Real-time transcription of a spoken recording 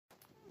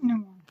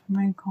No,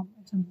 main comp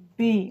is a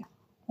B.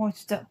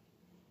 Oyster.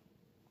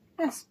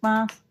 Yes,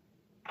 Bath.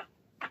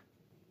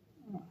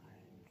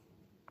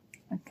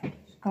 Okay,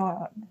 let's go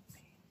out.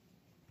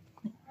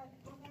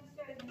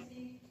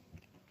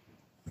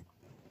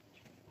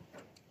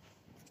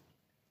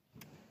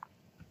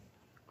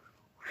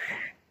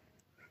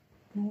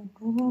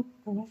 Ding,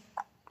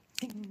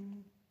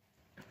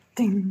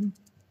 ding,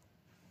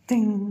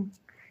 ding,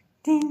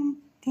 ding,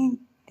 ding,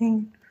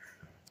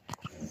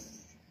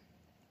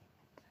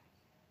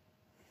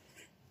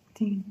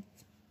 ding,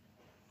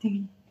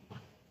 ding.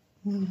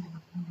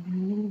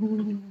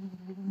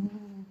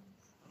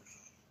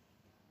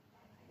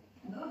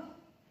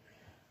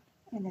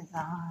 It is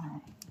I.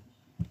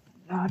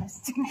 A lot of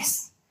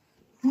sickness.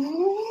 A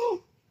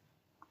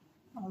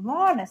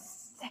lot of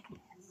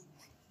sickness.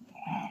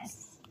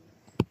 Yes.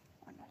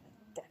 I'm not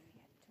deaf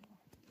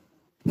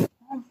yet, too.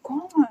 Of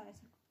course.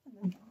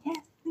 Yes, I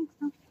think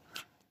so.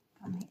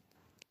 Come here.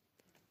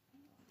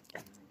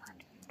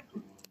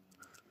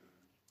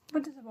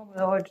 What is about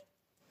my Lord?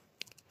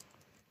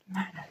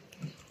 Matter.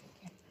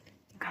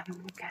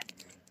 Come look at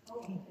it.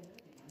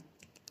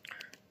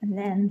 And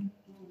then,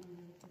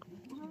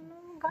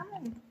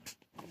 come.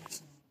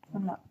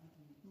 I'm not.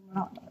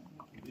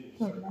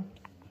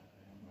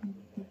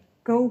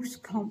 Ghosts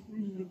come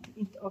and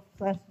eat our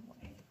flesh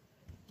away.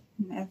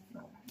 Never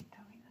tell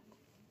you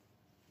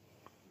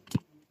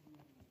that.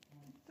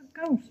 The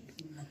ghost.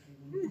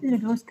 The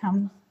ghost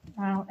comes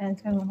out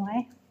and goes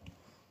away.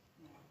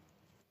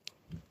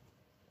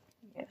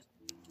 Yes.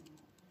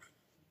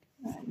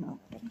 I know.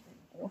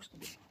 Ghost.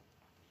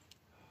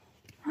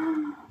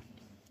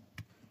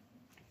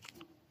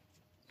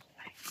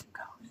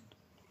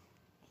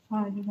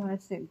 Why do you want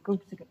to say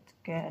ghosts to get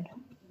scared?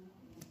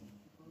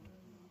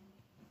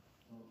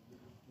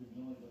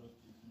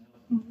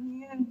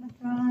 Yeah, that's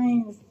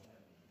right.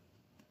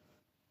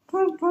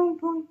 Boing, boing,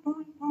 boing,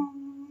 boing,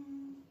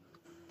 boing.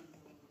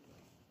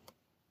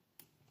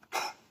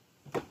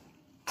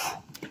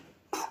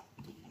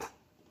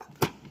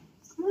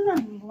 Come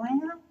on, boy.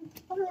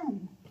 Come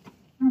on.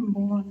 I'm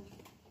bored.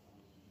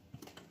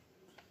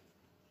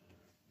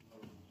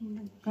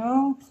 The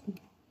ghost.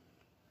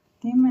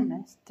 Demon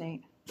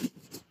estate.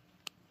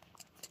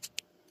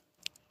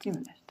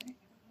 Demon estate.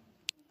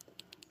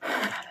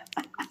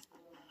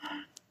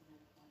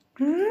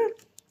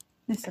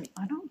 Listen,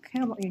 I don't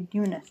care about your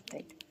demon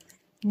estate.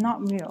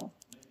 Not real.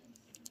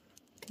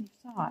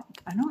 Besides,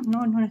 I don't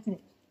know what it is.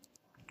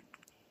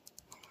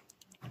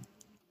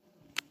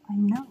 I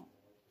know.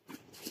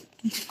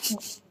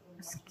 It's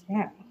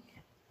scary.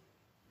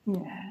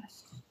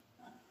 Yes.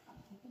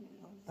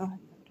 I'm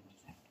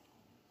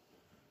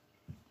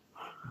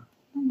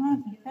not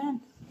a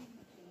fan.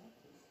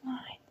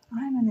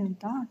 I'm in the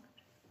dark.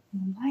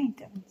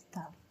 Light and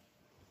stuff.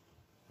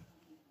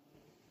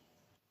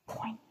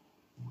 Point.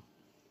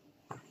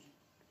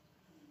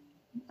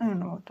 I don't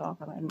know what to talk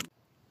about.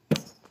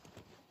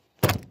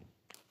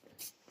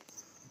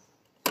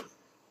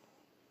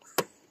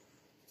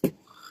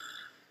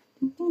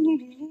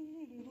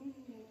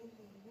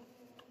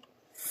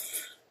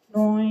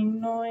 Noing,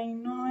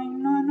 noing,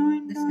 noing, noing,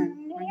 noing.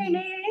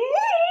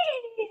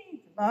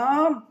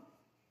 Mom,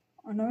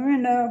 I know you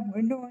know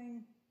we're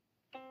doing.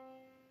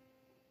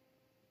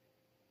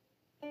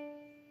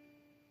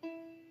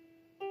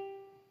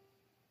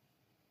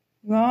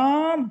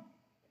 Mom.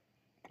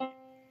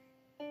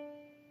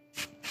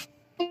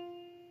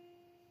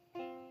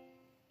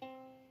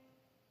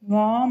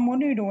 Mom,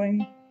 what are you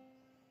doing?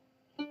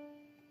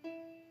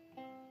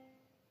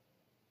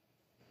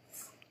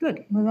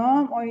 Good.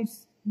 Mom,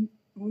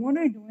 what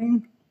are you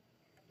doing?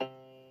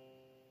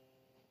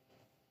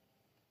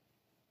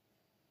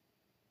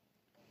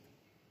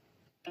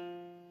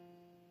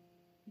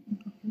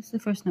 This is the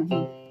first note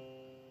here.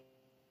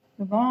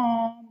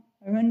 Mom,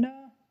 Arenda.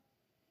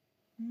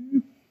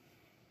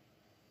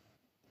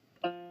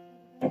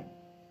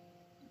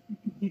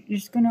 You're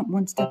just going up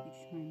one step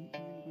each time.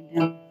 Going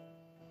down.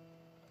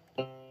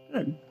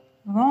 Good.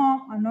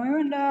 Mom, I know you're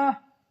in there.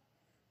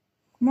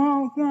 Come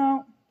on, come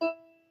on.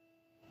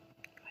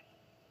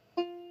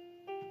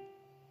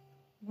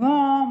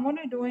 Mom, what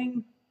are you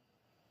doing?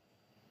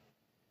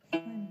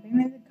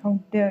 How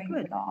dare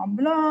you? Belong,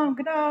 belong,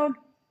 get out.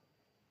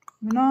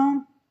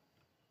 Belong.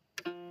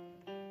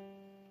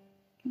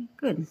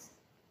 Good.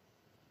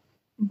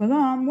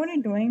 Belong, what are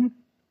you doing?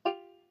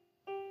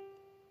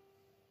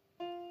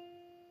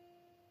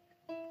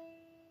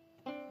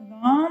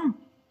 Belong.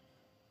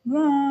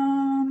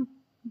 Belong.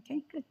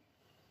 Okay, good.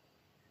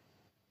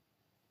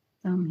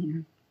 Thumb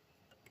here.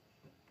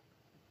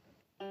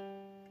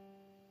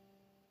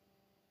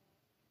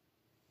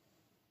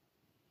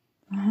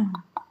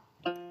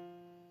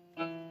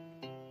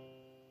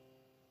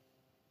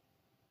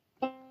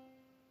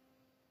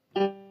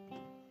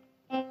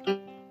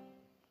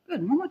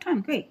 Good, one more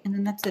time, great. And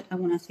then that's it, I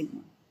won't ask you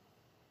more.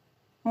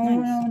 Oh,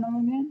 nice. No,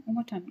 again? One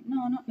more time.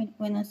 No, not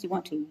unless you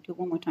want to. Do it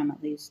one more time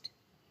at least.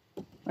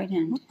 Right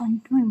hand. What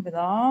I'm doing,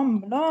 Blam,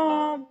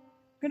 Blam.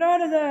 Get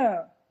out of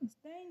there. It's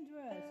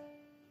dangerous.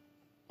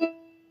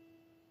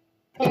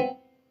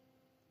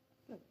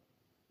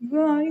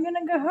 Mom, you're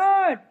gonna get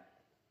hurt.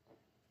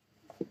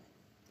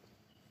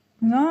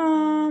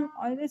 Mom,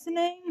 are you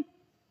listening?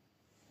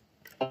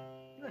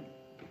 Good.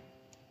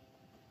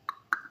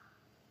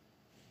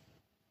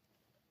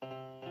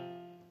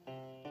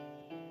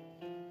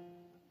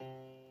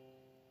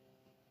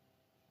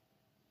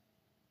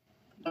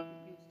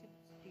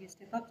 You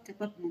step up, and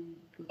then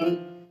go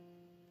down.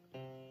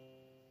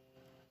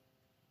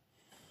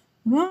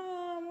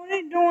 Mom, what are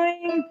you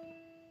doing?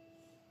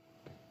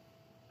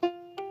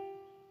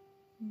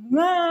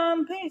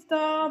 Mom, please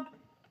stop.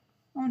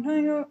 I'm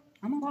telling you,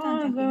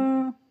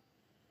 father.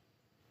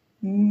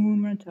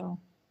 I'm gonna tell.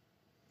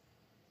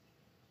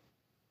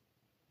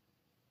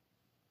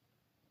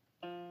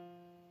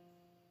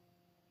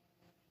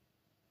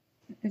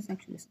 This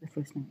actually is the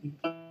first night.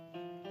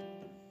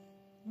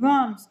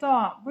 Mom,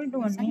 stop. What are you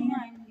doing,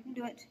 man? You can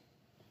do it.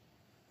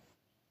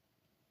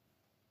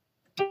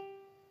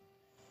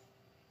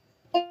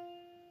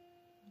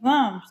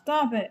 Mom,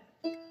 stop it.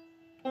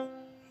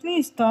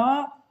 Please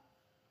stop.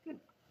 Good.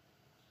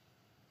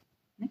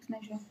 Next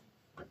measure.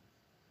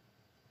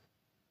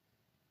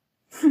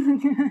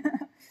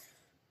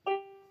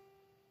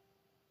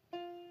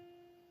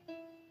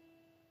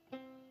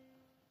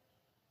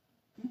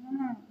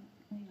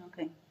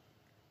 Okay.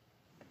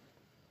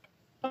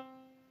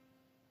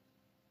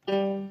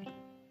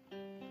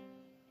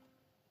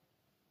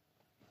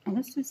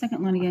 Let's do the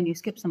second line again. You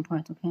skip some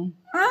parts, okay?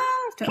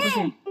 Start with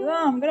you.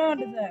 Mom, get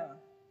out of there.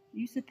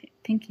 Use the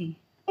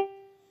pinky.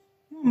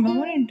 Mom,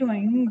 what are you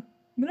doing?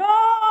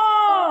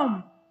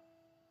 Mom!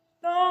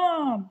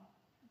 Stop!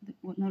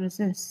 What note is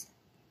this?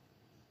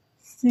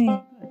 C.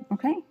 Good.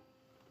 Okay.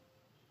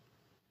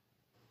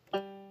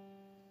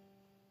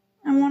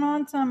 I want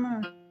on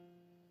summer.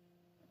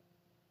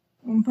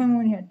 I'm putting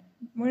one head.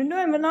 What are you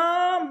doing,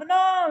 Madam?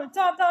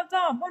 Stop.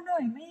 What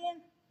are you doing,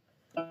 man?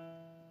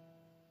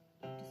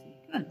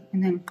 Good.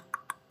 And then,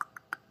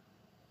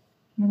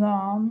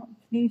 Madam,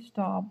 please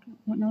stop.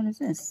 What note is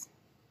this?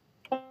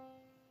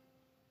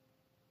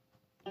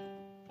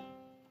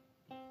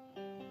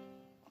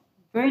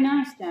 Very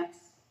nice, Dex.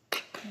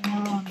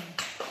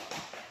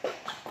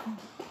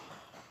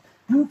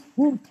 You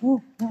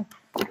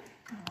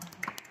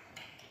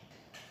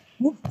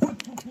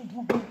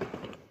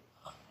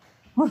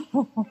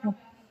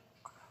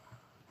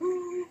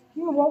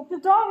woke the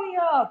doggy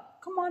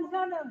up. Come on,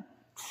 Hannah.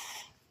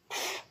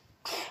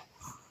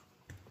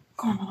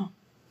 Come on.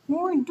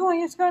 What are you doing?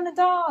 You're scaring the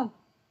dog.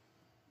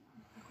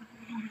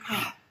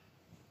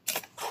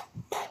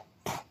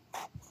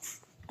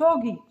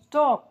 Doggy,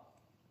 stop.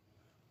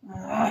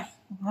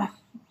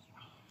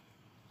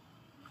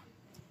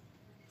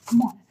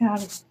 Come on, get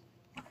out of here.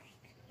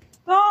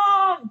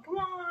 Dog, come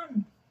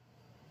on.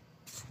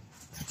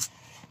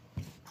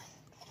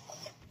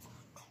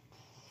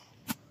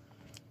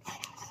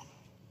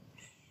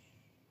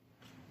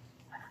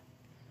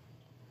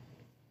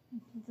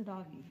 It's a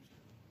doggy.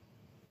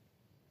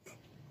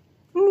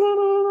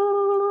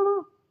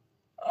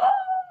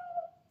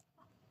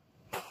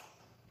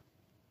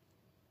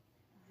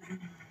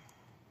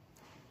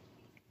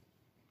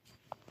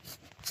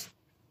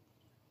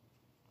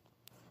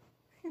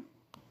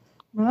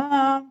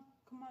 Mom,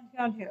 come on, get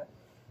out here.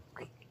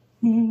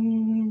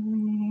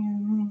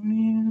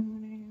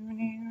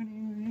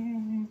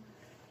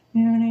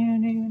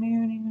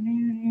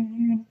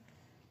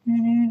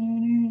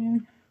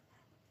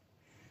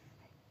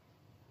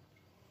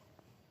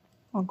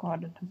 Oh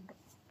God, it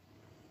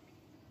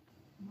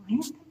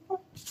is.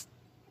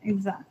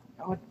 Exactly.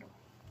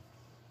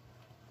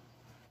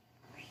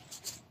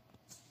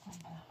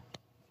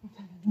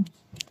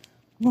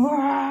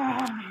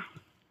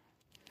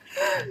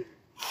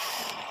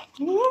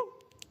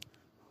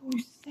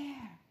 Who's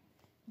there?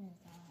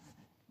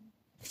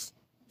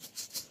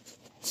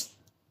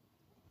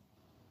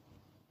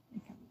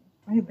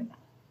 Wait a minute.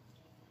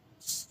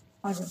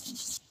 I don't think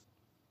so.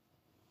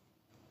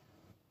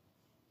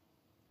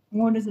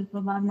 What is it,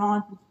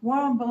 Balaam? What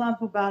on Balaam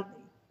so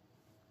badly?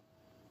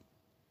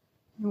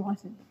 He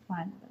wants him to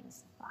find that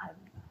it's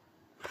survived.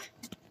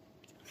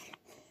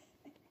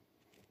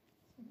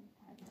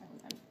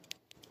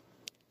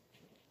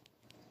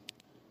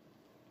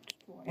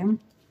 Destroy him.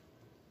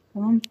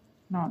 Come on.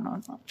 No.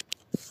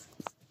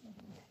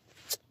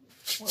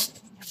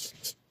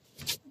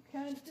 You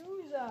can't do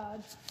that.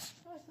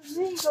 That's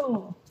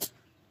illegal.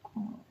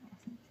 Oh,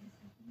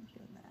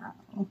 now.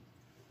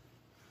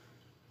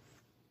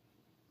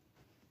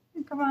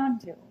 Come on,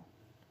 Joe.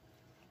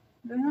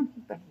 Don't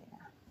keep it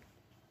here.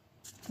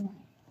 Come on.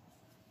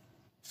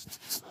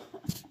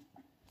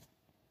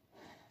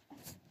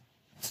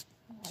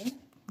 Right?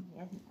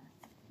 Yes.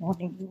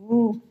 Morning,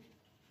 you.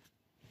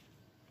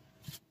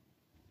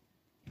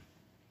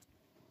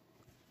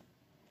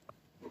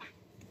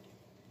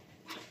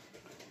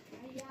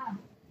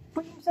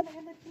 Put him something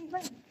in the TV.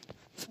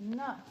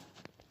 Enough.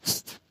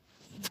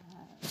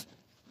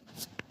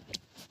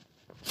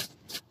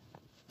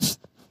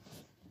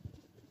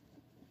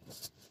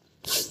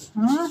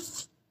 Huh?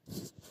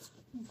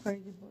 You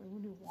crazy boy,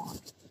 what do you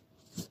want?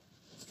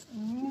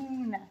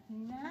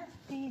 Nothing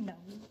nasty, no.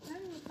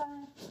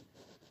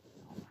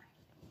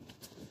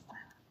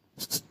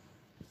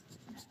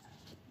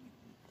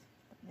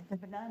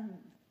 done.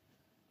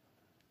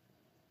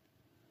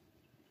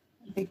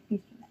 A big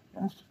piece of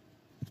nectar.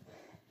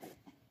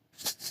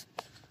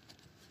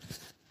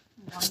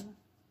 One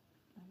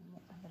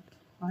at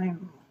a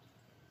time.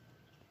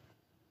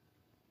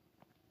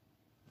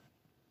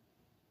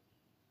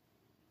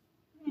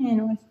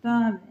 And we're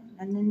starving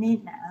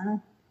underneath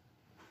now.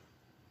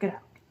 Get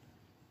out.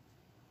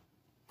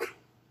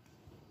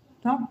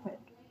 Stop it.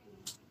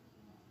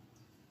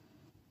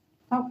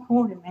 Stop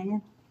holding,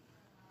 man.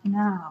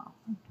 Now.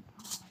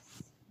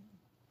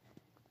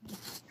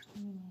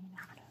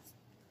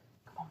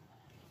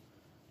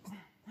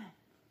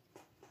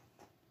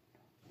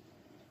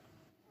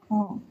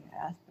 Oh,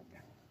 yes.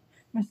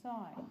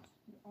 Besides,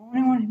 you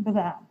only want to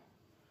banana.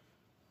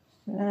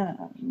 So,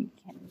 you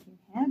can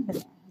have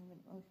banana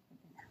with both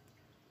banana.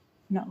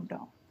 No,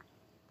 don't.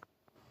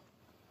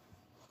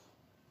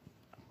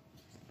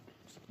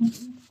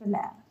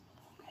 Banana.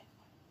 Okay.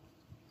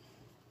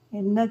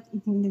 And not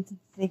eating the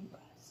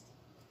cigarettes.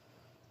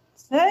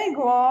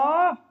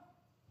 Cigarette!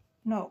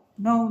 No,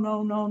 no,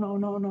 no, no, no,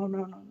 no, no, no,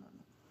 no, no.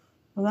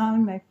 Allow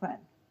me, my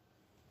friend.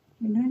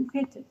 You're doing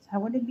pictures. How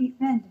would it be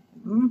friends?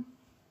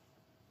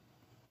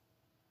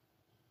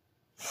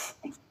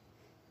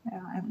 No,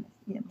 I'm going to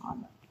see him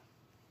on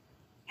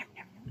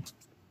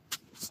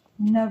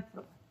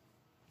Never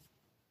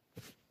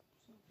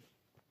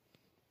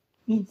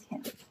eat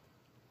him.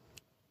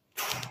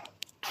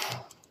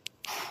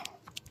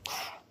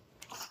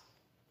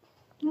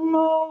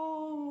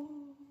 No.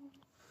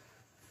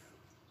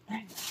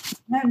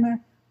 Never,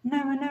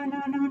 never, never,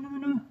 never, never, never,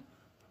 never.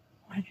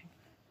 What?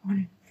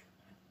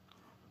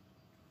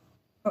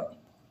 Oh.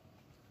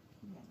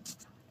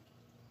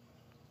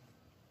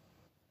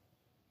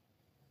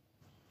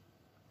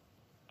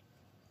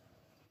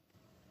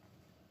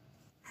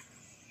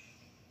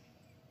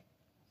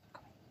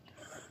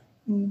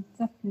 Eat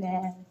the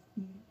flesh,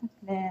 eat the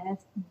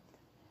flesh.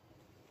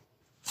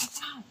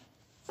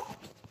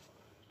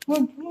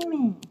 We're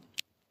dreaming.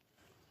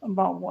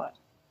 About what?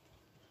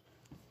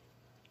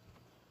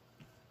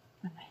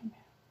 A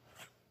nightmare.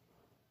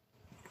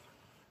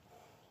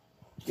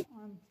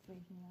 I'm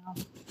freaking out.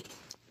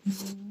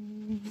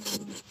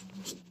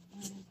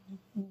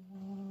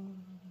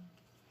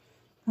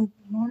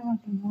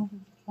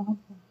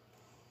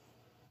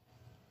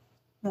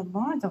 The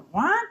lines of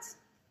what?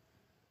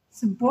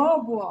 It's a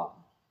bubble.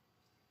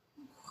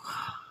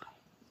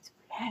 It's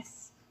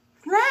glass.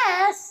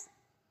 Glass?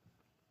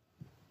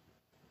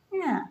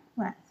 Yeah,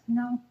 glass.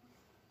 No.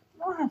 We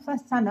don't have flesh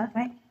on that,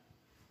 right?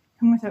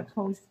 Come with our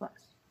closed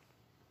flesh.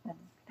 That is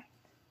correct.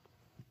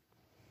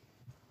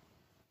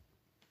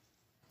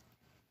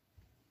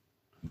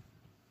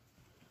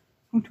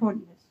 Who told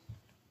you this?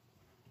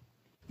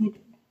 You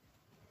did.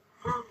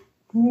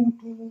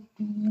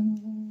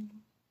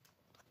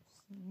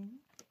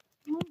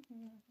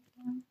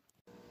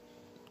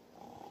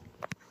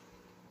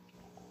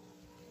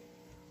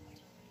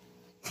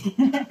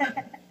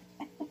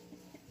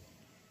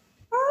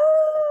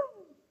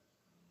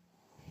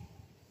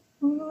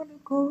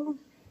 Go.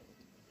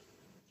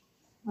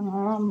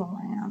 Oh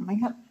boy, my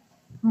hip.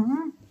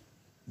 Hmm?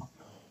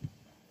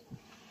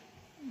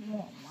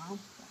 Yeah,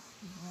 monster.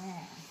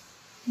 Yeah.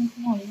 It's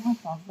more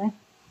monster, but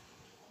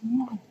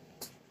yeah.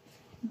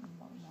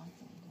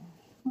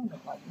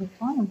 Look like we're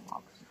finding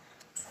foxes.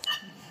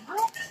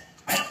 What?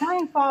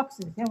 Flying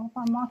foxes. Yeah, we'll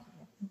find foxes.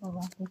 We'll go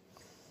back there.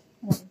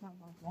 Yeah, we'll find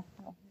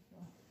foxes.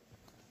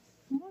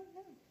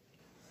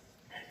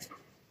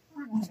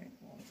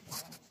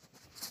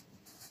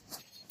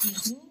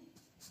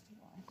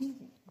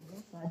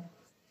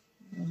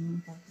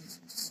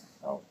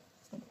 Oh,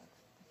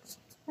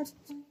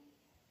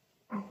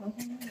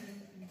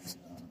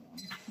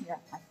 yeah,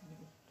 I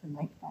can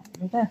make that.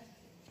 Right there.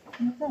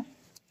 Right there.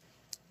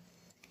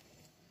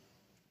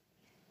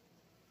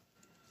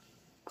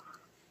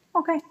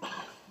 Okay.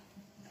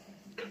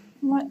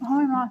 What? How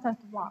am I supposed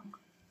to walk?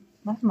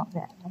 That's not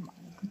that.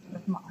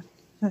 That's mine.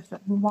 So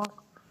you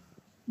walk.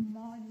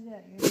 Mine is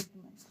there.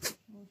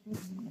 You're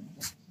doing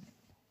it.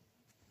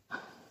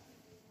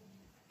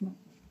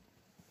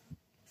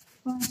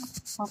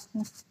 Fast.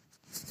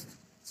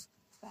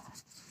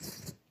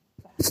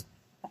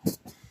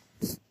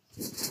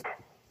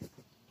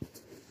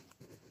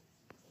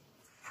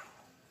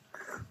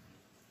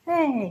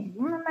 Hey,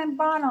 give me my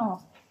bottle.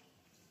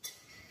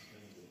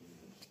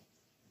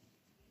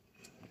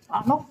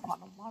 Bottle.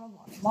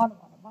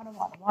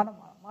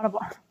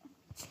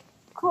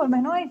 Cool, my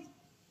noise.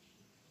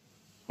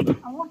 I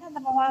won't have to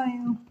allow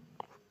you.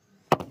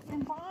 My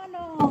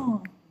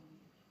bottle.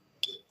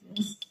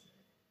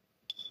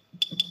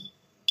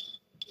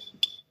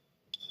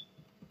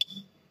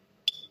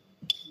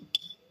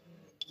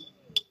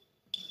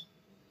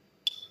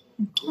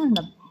 Cool in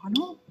the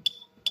bottle.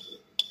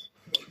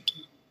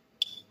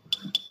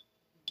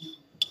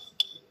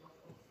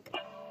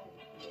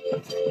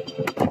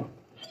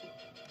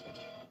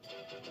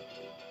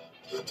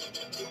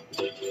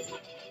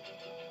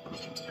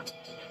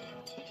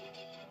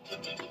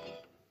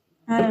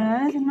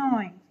 That's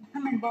annoying. It's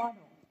in my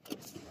bottle.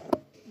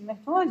 My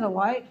toys are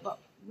white, but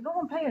You don't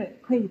want to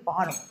play the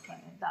bottle.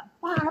 That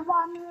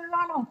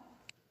bottle.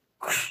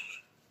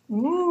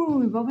 Ooh,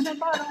 you're broken the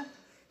bottle.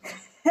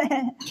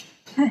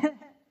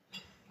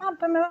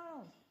 Up in the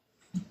bottle.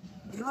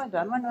 You know what?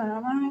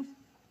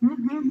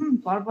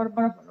 Bottle.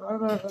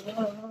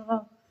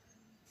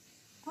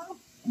 Oh,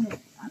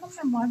 I don't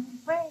know what to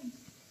say.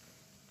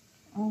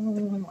 Oh,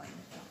 my.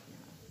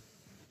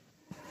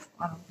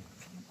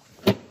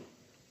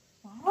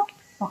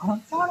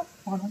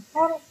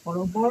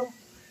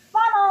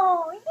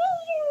 Bottle.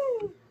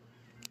 Yay!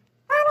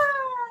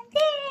 Bottle!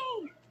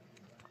 Yay!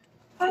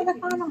 Find the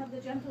funnel. Have the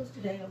gentles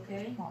today,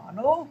 okay?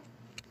 Bottle.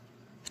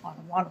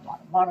 Bottle.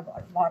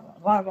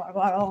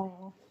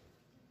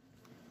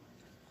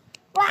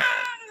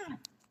 Wow!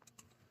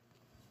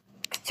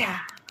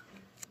 Ka-cha!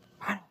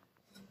 Bottle.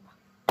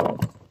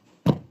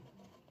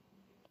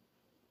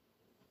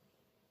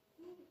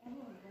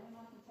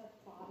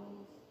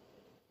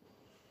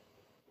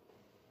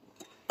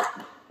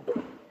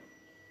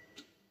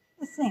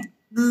 Let's sing.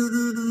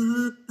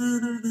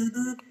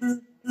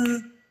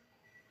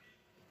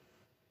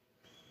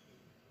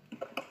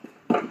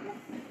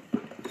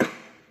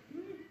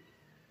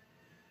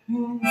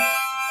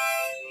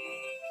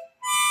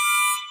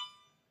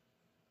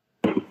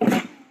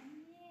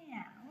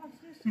 Yeah, what's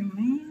this thing,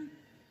 man?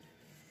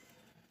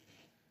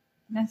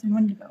 That's a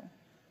Wendigo.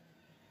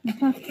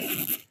 It's not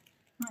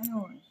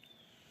yours.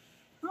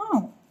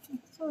 Oh,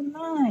 it's so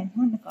nice.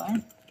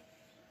 Wendigo.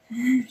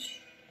 It's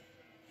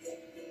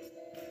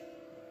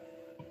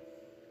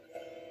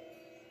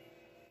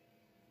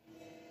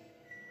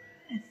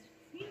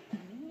freaky,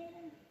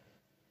 man.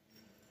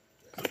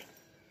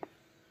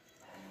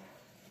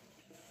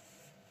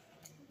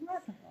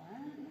 That's a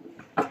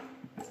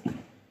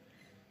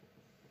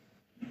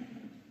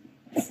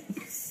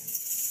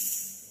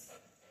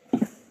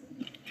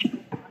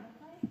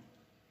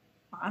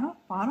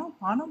Bottle.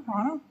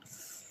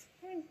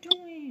 What are you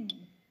doing?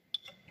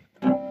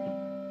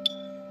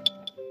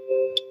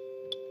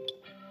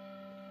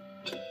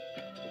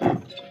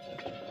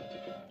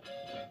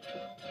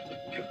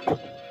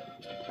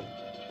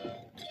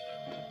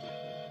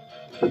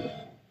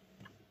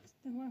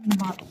 Stay away from the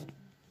bottle.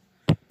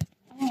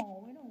 Oh,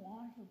 we don't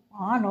want the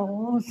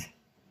bottles.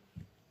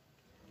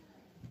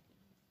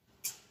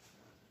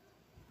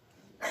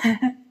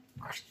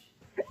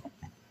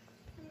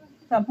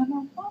 Something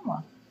on mama.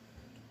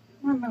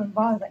 I remember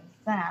bottles like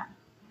that.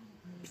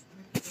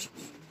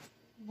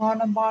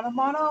 Bottle.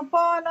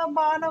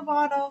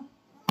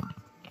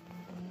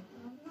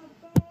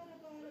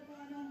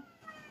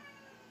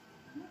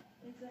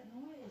 What's that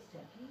noise,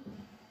 Jackie?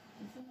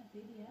 It's like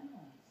baby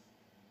animals.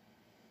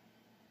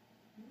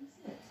 What is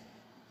it?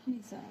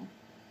 She's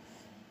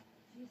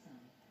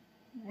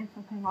it's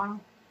okay, bottle.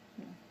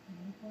 Yeah.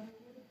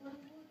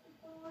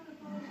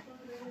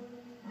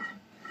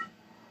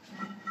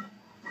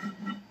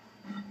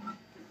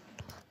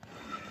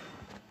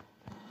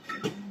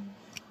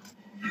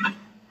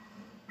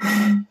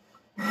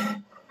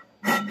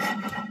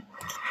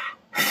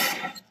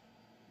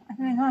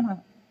 Hang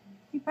on.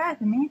 Keep back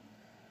to me.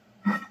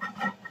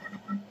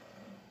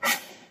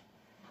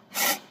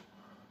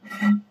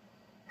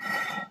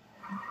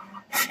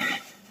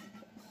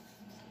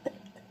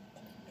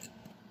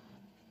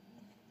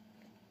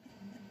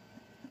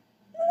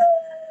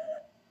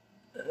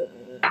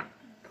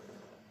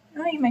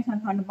 No, you make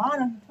something on the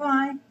bottom.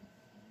 Try.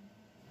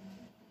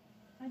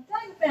 I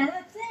tried, Ben.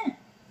 That's it.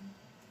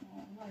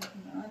 Oh, what is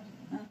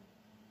it?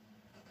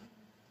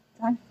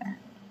 Touch that.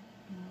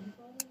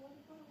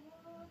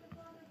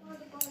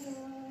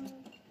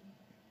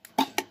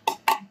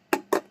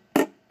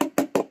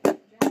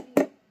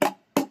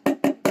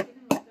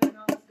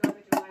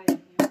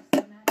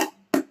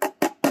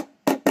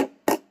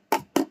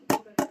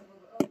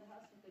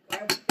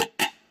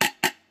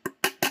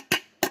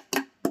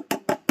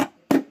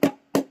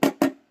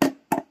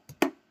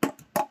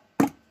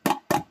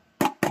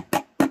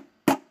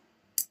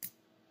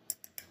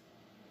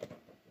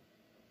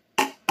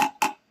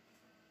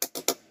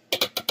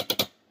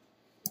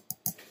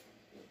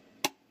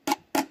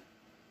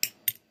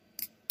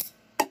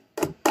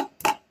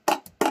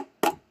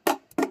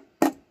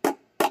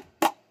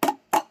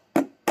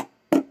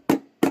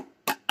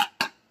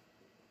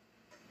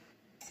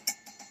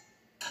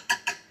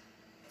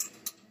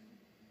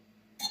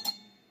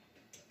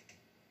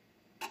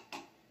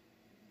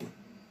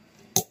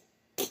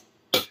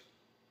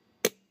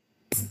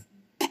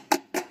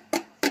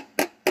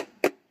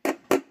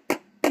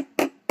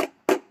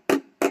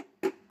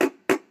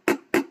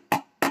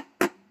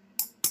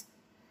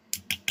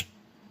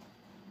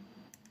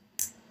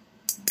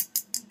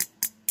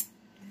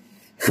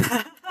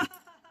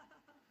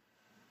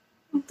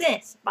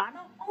 This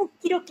bottle.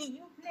 Okie dokie,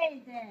 you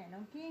play then,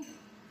 okay?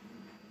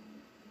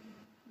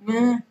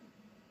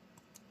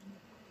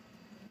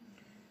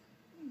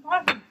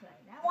 Bottle play.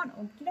 That one,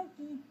 okie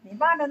dokie. The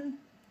bottle.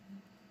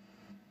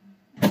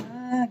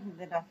 Give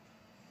it up.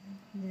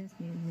 Yes,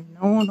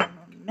 no.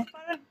 Next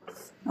bottle.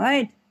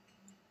 Right.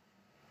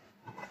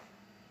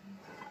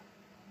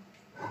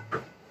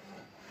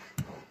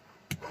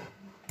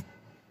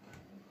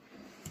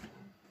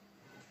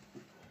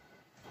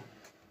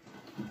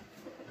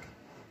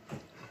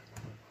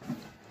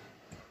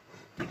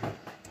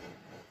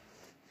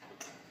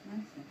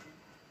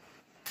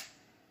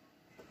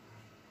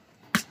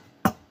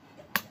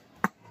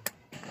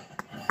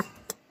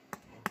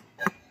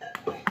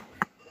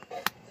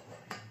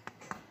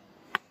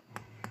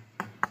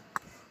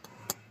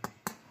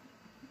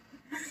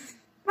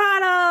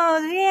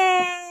 Bottles!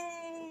 Yay!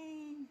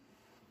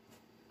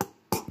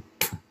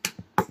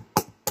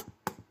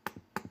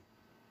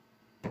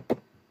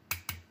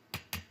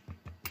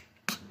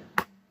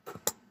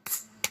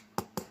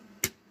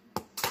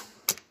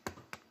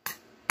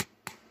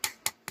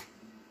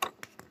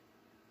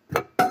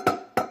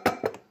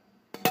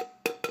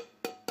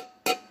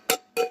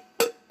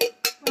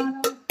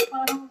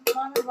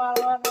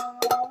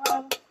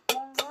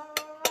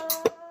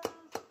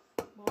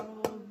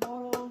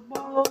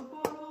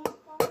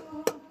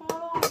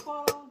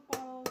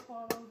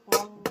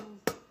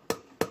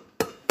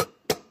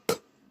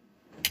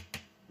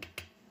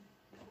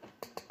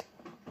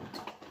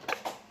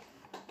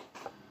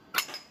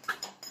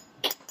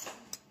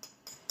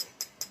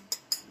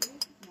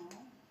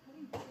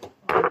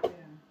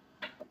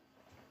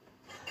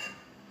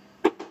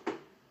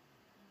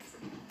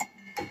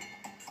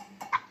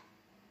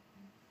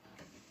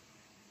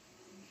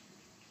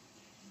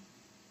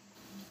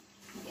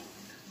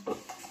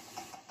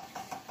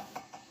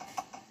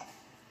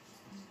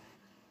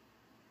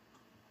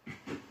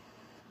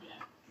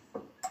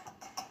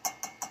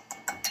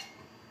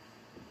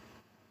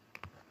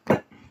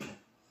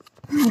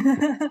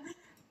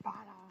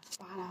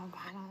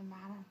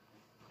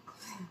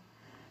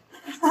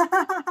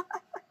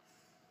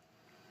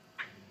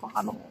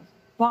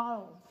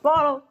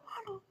 Bottle.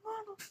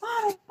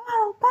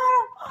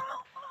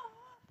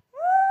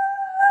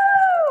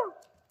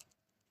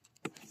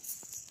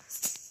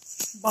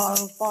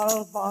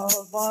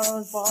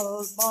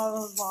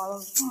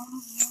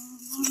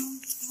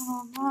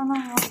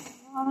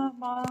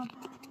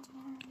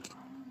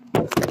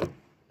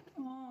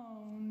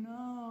 Oh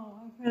no,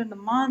 I created a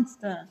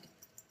monster.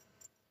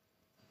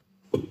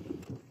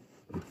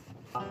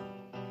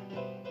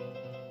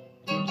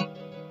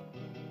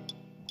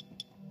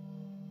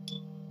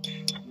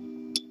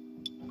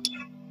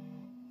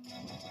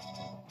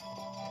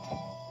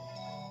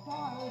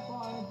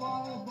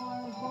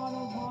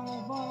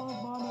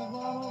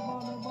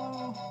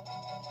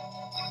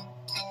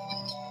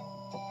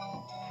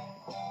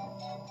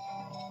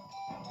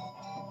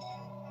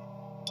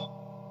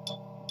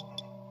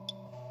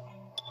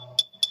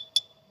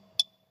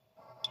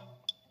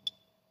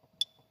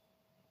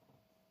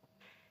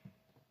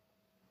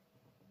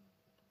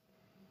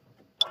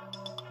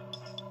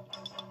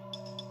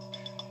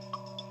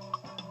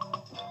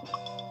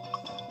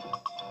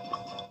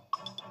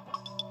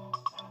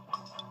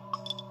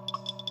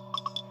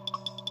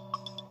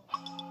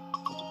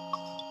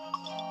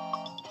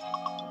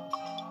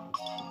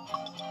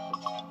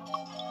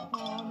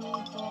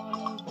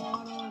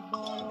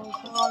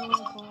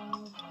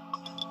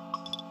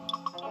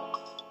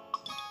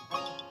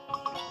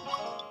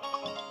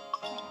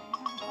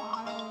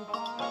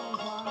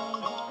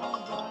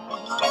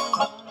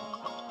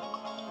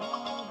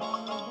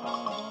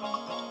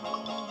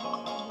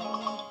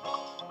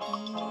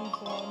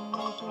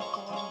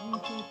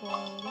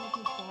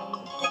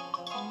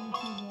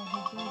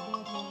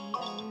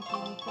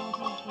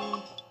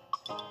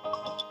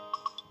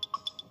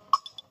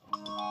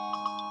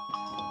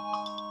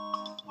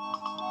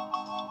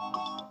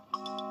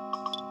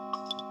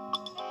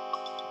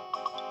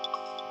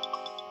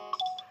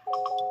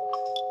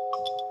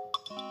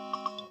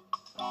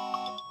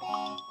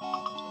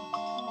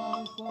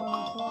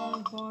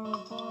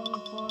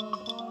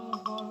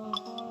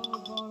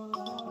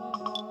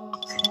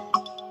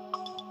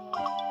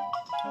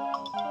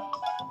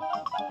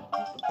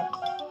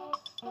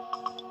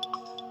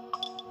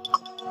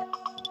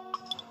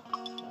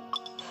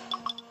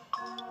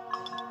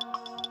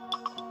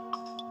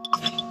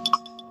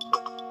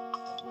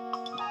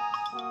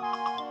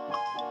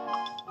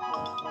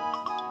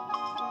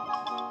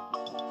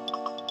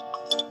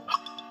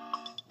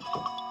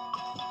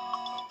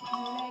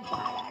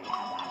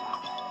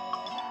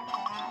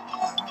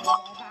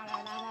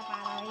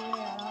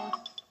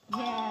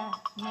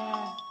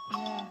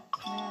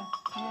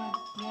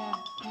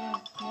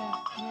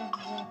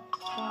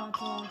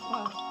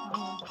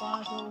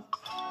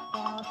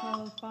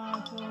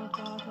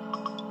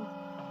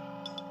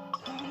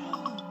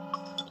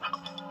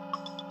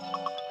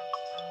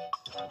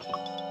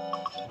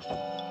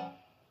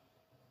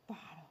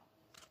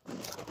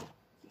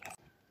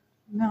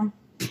 No,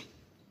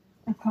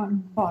 I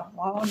can't buy.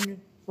 Why are you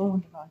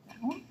going about that?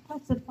 Oh,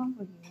 that's the fun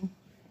for you.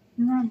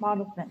 No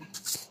bottle thing.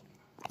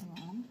 Come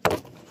on.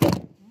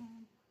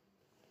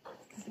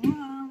 Come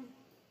on.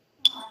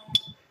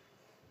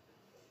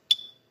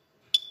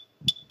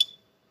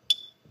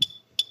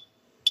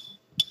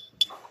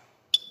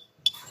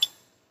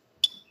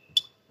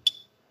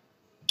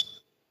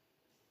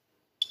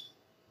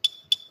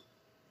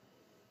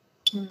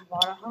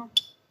 Water, huh?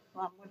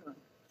 Well,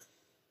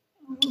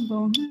 I'm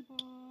going to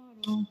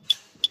bottle.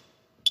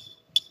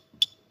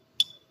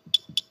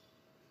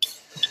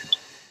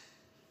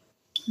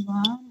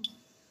 One.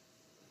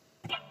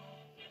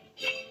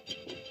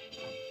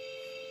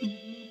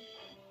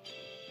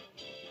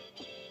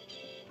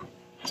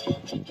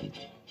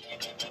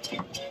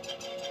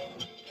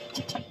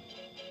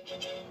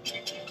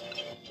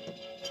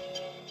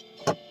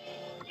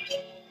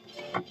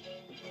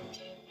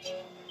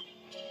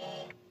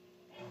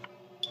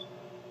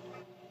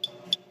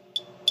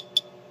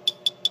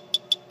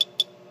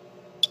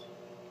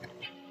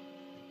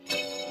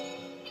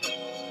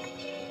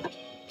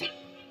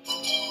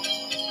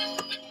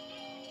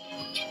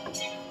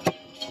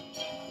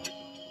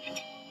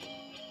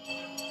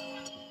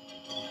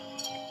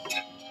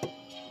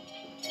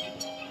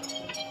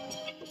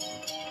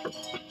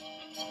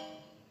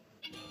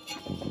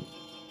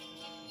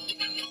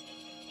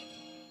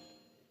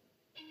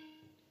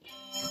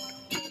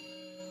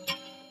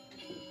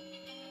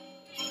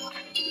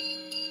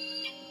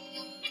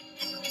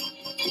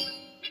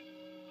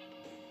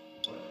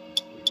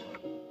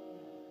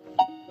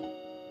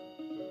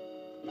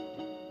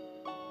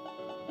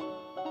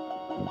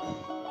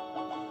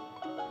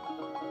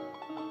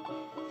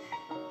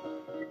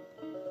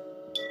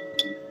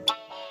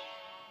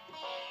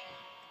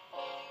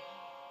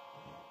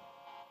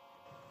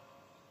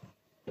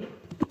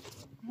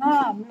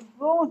 Mom, you're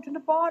going to the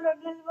bar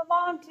that doesn't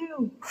belong to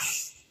you.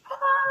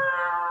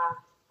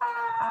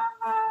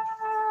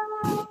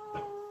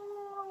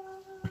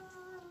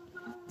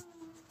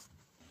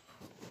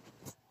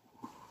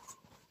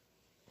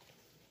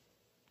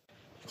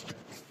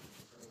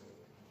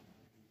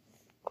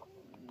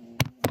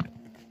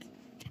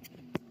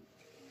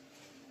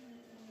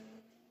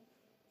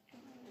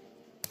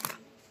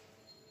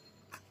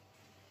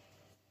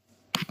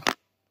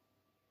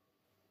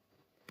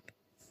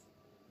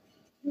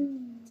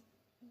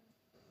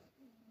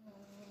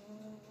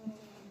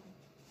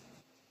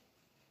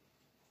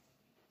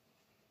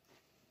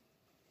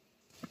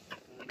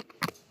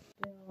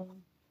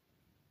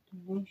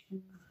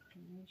 Donation.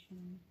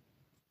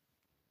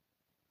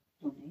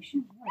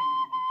 Donation?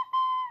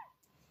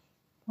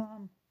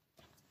 Mom,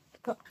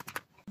 go.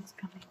 It's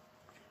coming.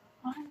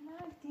 I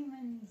love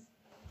demons.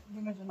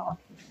 Demons are not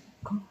here.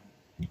 Come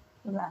on.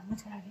 Relax.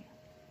 Let's get out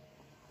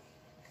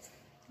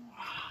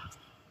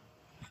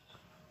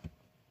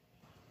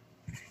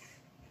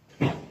of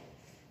here.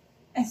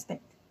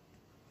 Estate.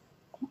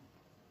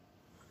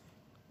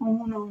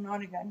 Oh no,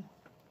 not again.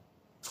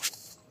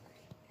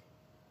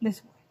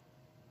 This way.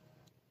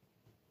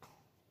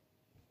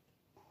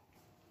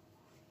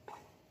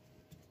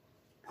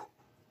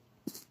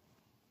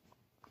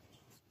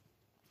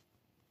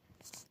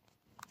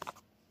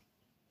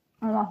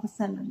 I'll have to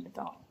send them the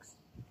dogs.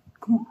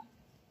 Come on.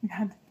 We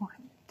have to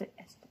find the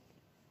estate.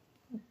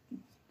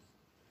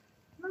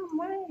 No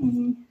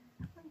way.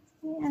 I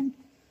can't.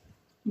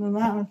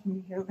 Mom,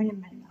 from here. Wait a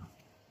minute now.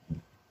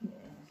 Yes,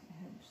 I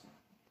heard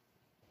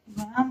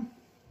something. Mom.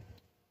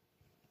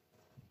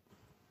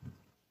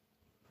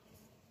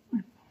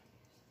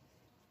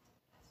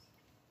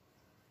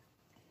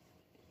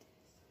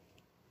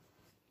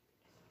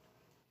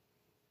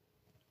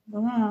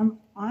 Mom,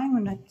 I'm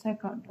gonna check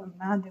out the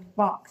magic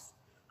box.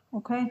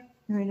 Okay,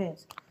 here it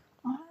is.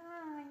 Ah,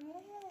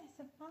 yes,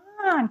 the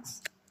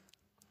box.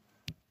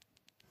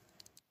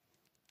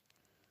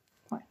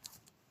 What?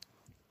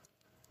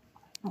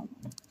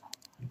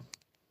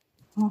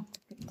 Oh,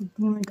 get the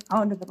demons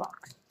out of the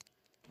box.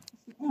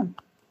 It's the M.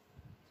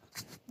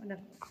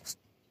 Whatever.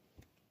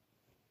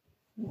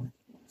 I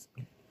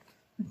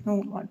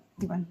don't want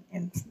one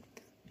M.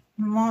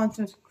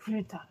 Monsters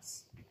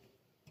critters.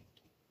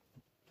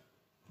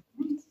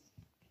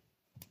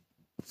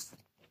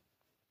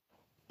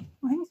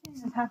 Why is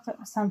it attacked up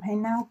with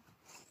something now?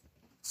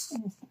 It is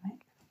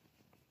something.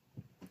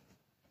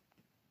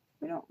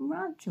 We don't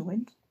run to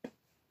it.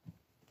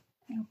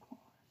 And of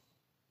course,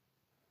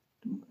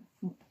 do the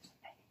food of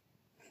something.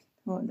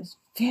 Oh, this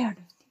fear of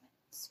demon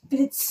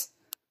spirits.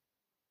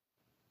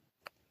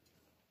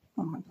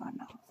 Oh my god,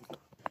 no.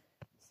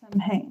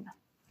 Something.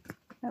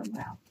 Oh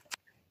well.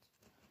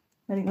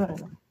 Very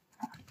good.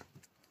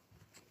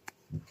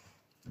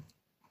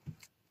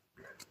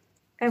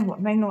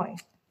 Everyone, make noise.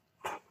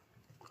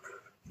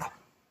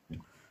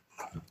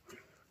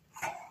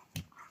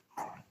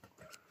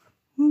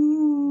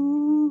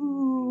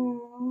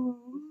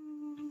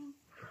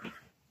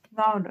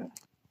 Louder.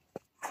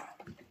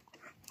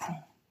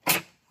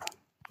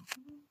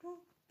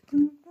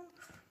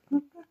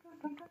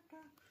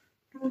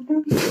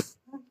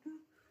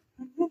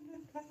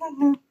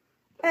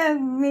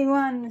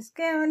 Everyone, the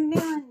scared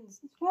demons,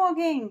 it's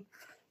walking.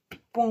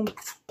 Boom.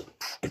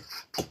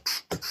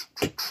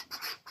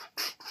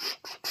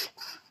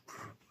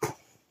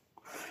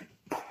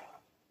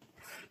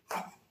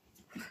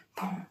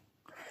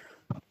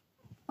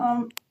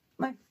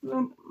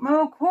 My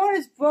record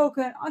is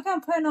broken. I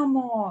can't play no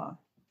more.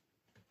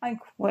 I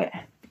quit.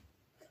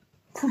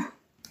 And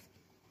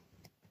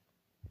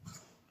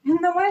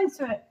the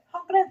answer it.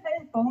 How can I play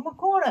this bone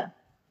recorder?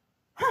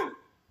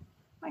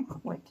 I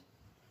quit.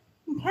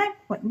 You can't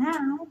quit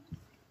now.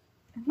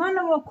 It's not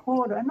a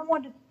recorder. I don't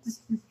want to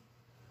just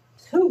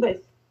tube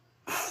it.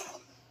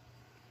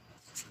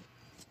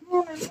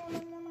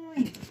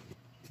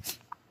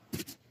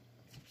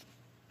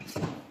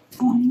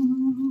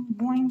 Boing,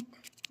 boing.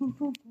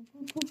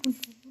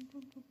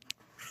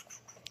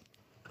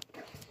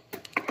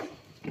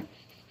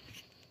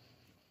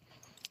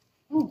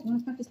 Oh, you want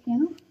to practice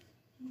piano?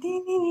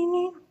 Ding, ding, ding,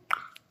 ding.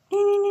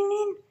 Ding, ding,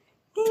 ding, ding.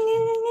 Ding,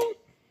 ding,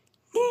 ding,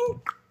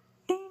 ding.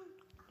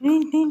 Ding,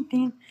 ding, ding,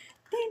 ding.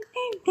 Ding,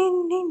 ding, ding,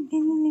 ding, ding,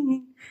 ding,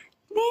 ding.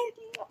 Ding.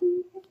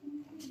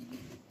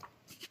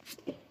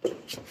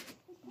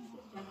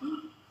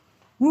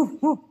 Woo,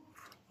 woo.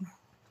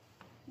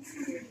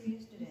 Ding,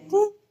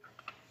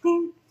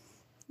 ding,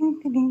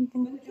 ding, ding,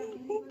 ding,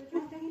 ding,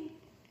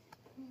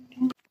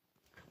 ding.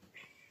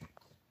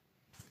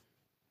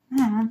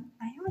 Man,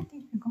 I haven't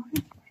even gone for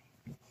it.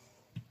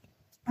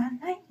 But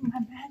like my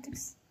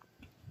battery's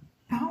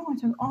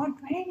powers are all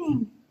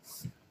draining.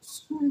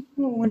 Oh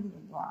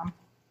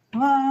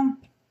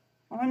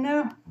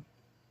no.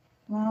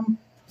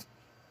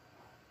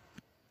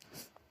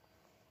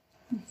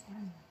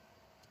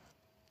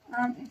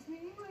 If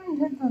you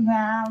hit the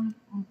ground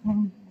in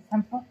the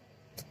temple,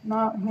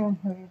 not here in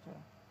Harija,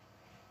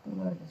 the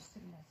Lord is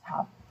sitting at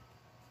top.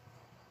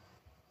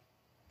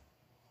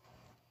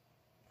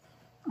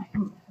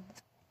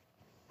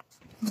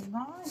 The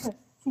Lord is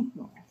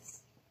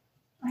sickness.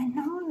 I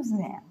know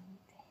them.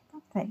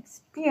 They take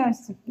spears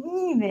to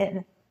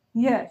evil.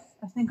 Yes,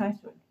 I think I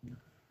should.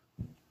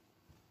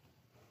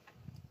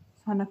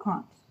 Santa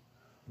Claus.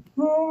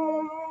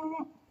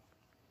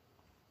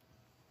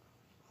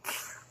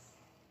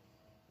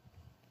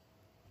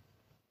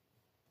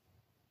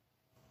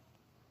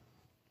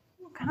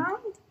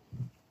 Count.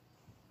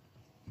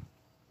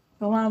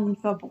 The lamb in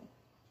trouble.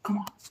 Come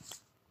on.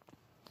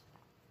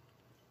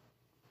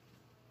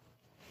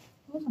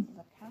 Wasn't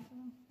the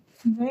capital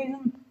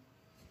invasion?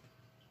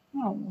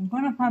 No, I'm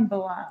gonna find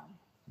Bilal.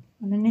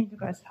 And I need you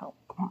guys' help.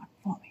 Come on,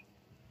 follow me.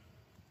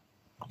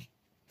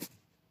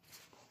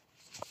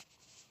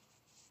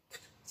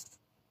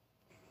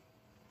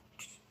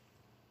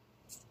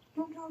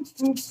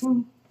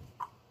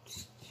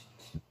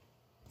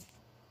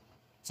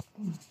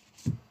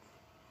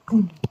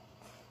 Boom,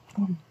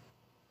 boom,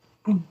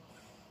 boom.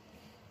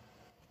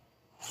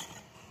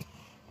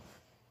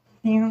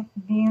 Meow,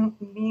 meow,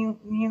 meow,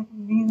 meow,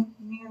 meow,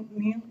 meow,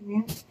 meow,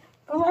 meow.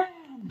 Bilal!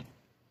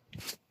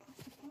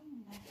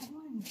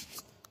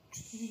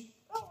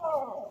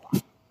 Oh!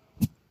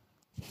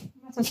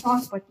 That's a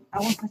sauce, but I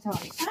won't put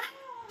sauce.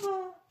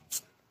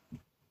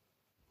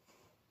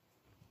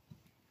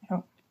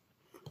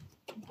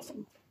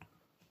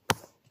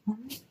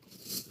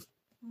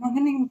 I'm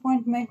getting a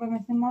point to make by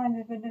Mr. Mind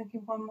if I don't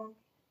give one more.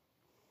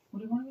 What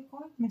do you want to be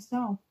called?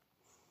 Myself.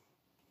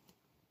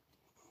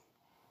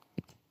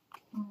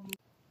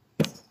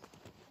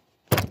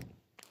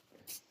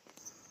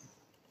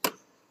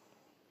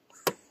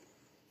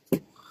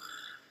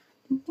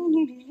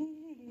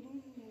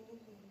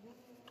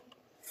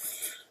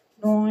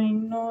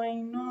 Noing,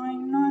 noing,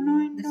 noing, noing,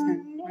 noing.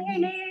 Listen,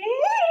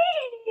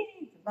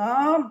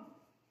 Bob,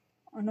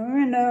 on the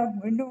window,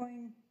 we're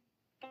doing.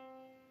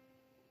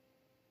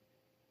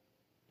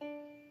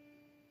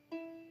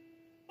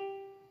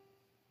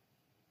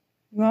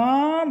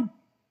 Bob.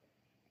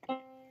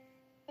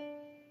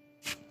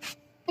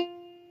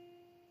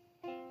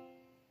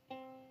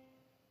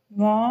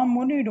 Mom,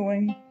 what are you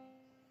doing?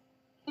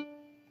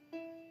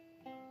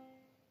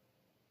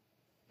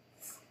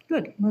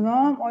 Good.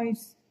 Mom,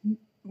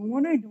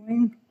 what are you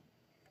doing?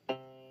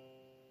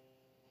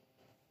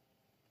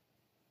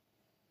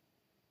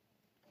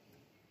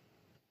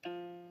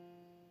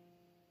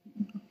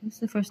 This is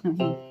the first note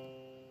here.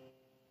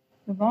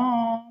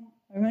 Mom,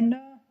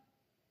 Arenda.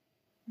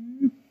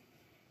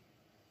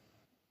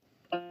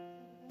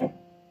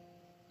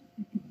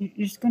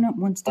 You're just going up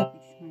one step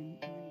each time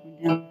and then going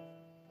down.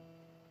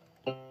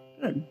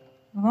 Good.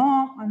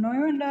 Mom, I know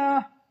you're in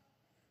there.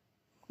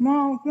 Come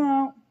on, come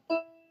on.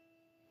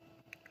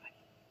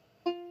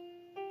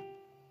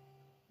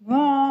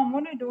 Mom,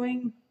 what are you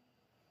doing?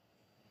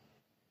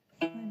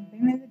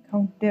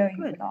 How dare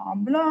you,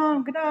 Mom?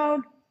 Mom, get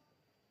out.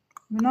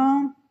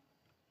 Mom.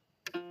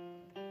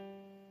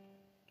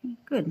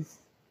 Good.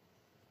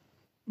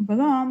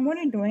 Mom, what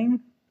are you doing?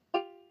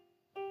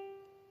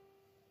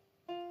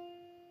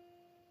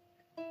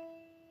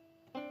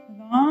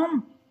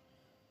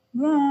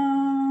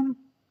 Mom.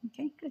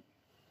 Okay, good.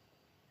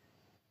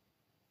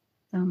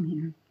 Down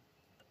here.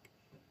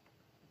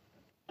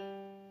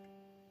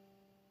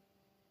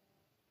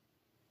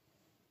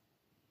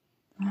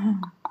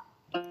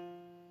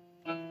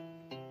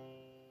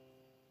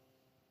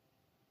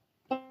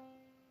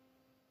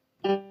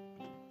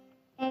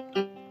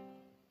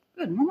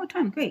 Good. One more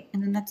time. Great.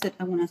 And then that's it.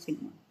 I won't ask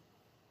anymore.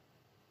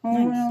 Oh,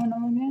 nice.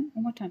 No, again?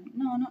 One more time.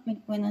 No, not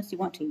unless you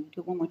want to.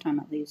 Do it one more time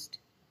at least.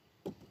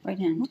 Right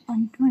hand. What are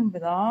you doing,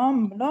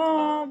 Blam?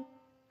 Blam!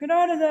 Get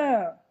out of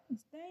there!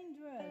 It's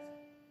dangerous.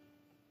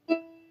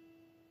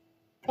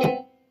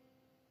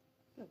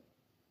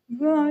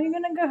 Blam, you're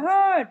gonna get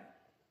hurt.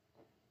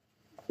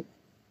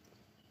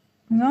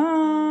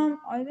 Blam,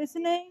 are you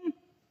listening?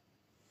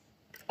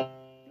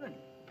 Good.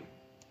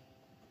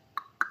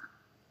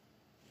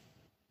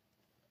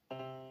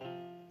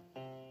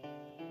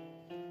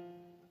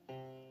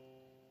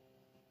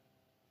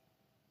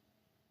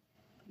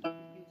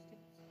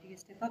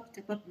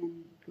 up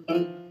and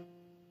go.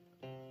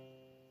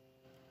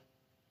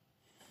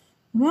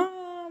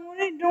 Mom, what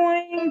are you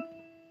doing?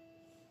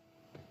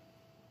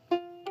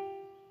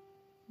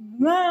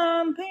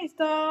 Mom, please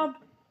stop.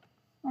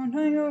 I'm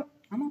telling you,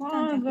 Almost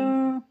done, Jackie.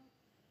 Father.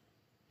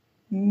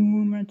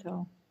 I'm gonna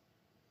tell.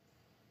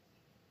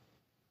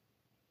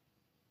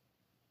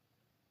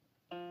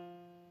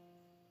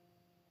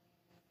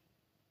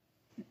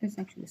 This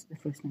is the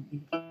first note.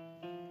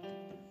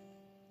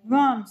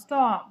 Mom,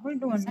 stop. What are you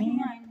doing, Second man?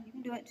 line. You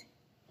can do it.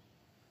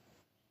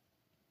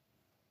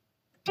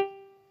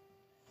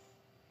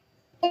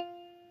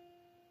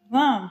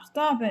 Mom,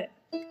 stop it.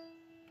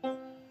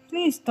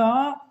 Please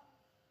stop.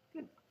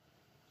 Good.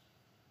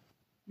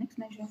 Next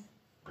measure.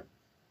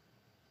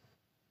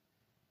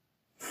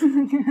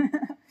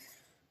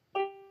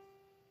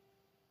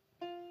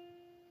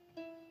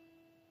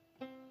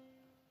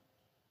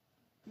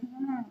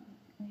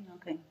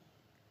 Okay.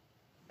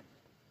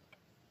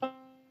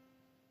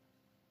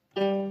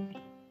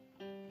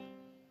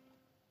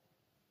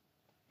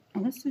 Oh,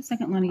 let's do the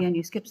second line again.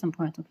 You skip some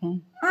parts,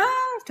 okay?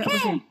 Start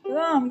with Okay.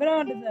 Mom, get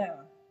out of there.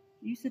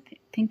 Use the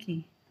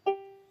pinky.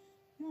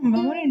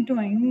 Mom, what are you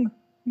doing?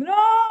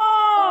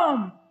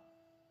 Mom!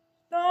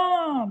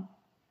 Stop.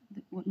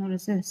 What note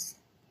is this?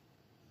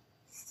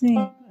 See,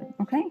 Good.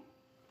 Okay.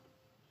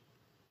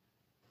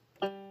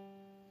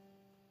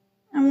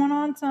 I want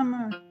on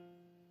summer.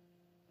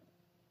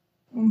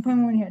 I'm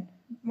putting one here.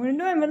 What are you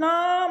doing,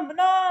 Mom?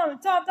 Mom,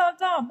 stop.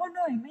 What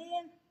are you doing,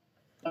 man?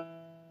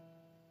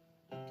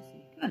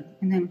 Good.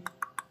 And then,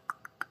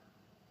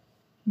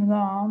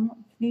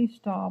 Mom, please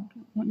stop.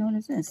 what note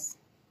is this?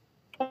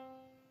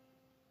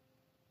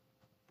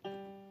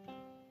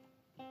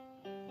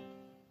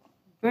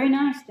 Very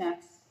nice,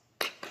 Dex.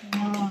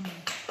 Mom.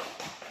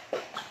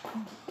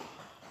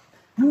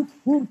 Woof,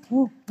 woof,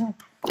 woof, woof.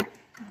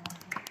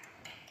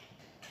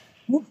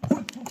 Woof,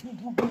 woof, woof,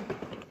 woof, woof.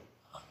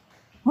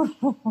 Woof,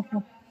 woof, woof,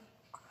 woof.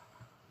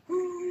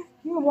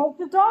 You woke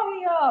the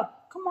doggy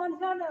up. Come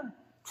on, Hannah.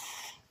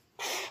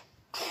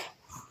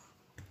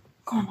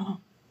 Come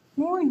on.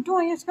 What are you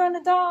doing? You're scaring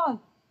the dog.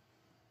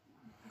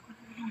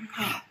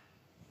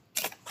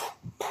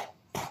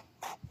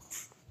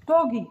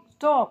 Doggy,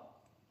 stop.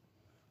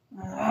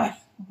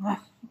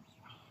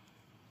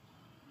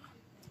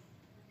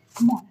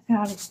 Come on, get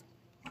out of here.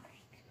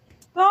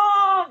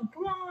 Dog,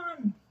 come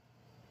on.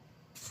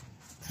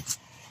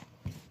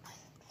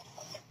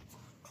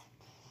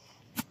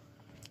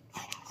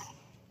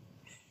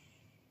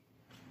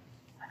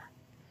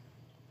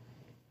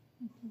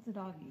 It's a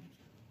doggy.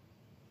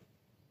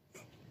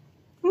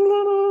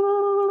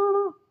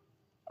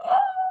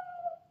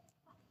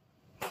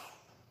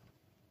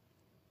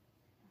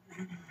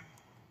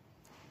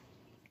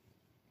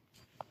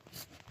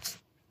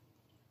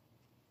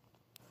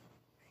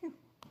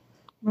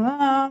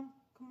 Mom,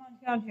 come on,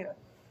 get out here.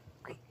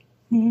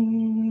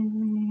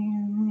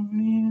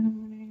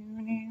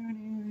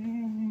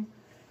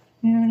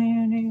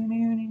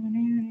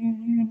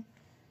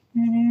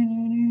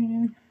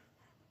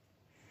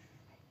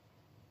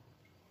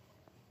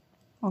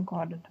 Oh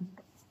God, it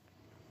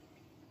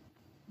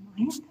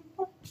is.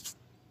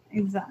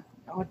 Exactly.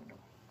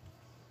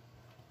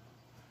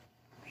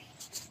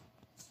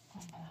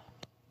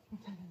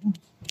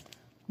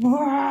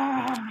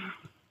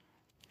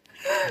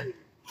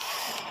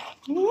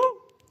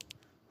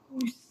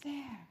 Who's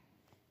there?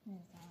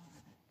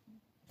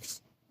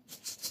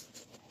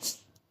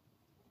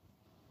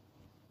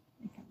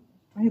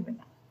 Wait a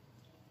minute.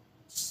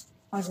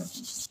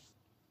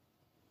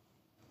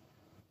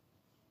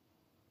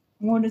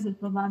 What is it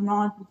for that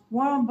nonsense?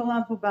 What am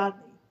I so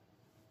badly?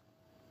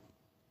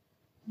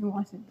 You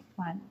want to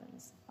find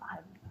this bad.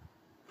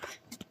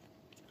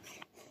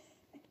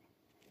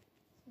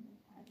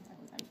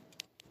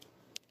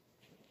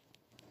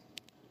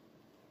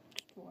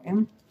 Destroy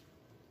him.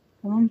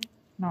 Kill him?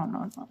 No.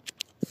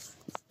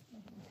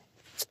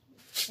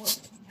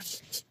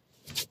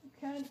 You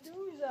can't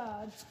do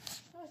that.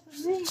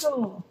 That's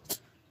illegal.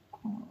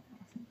 Oh,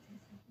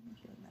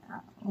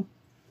 now.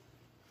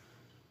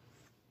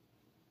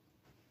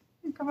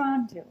 Come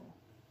on, Jill.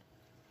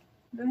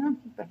 Don't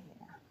keep it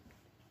here.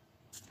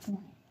 Come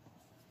on.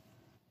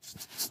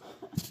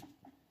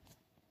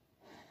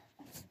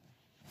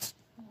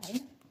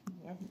 Right?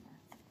 Yes.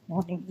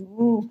 Morning,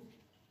 you.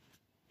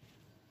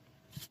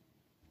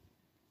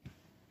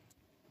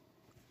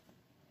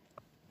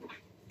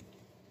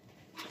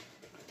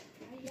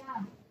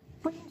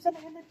 Put yourself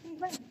in the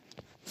TV.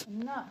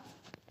 Enough.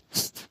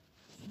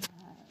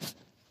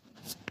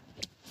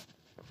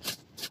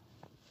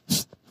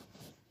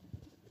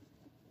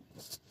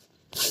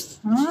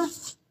 Huh?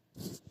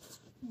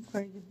 You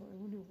crazy boy,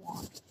 what do you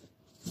want?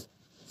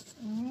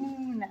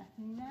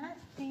 Nothing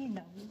nasty,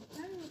 no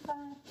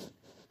fun.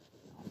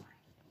 Oh my.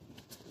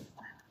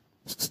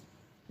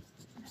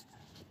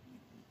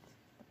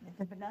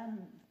 It's a banana.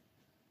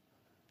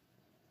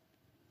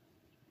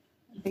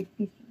 A big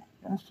piece of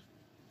that, huh?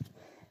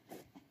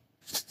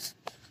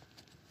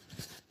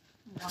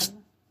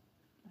 One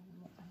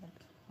at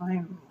a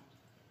time.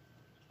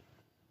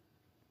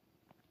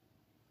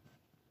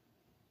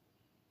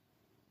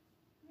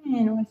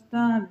 And we're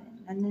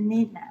starving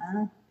underneath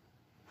now.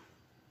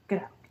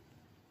 Get out.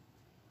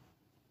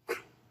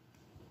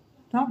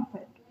 Stop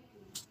it.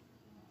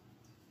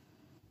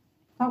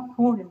 Stop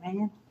holding,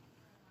 man.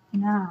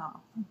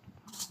 Now.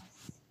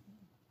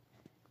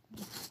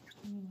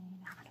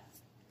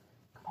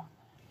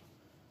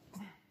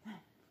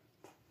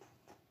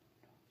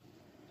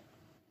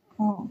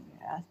 Oh,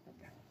 yes.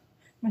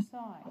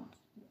 Besides,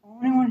 we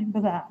only want to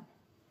put that.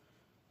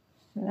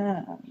 So,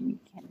 we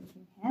can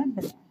have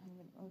that.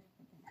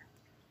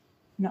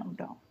 No,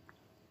 don't.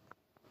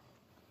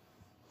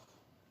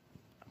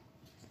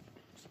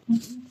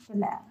 For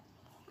that.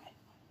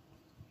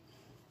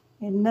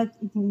 And not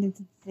eating the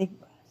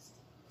zebras.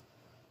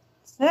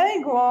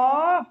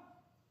 Segwa!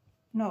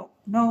 No,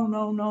 no,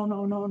 no, no,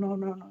 no, no, no, no,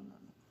 no, no.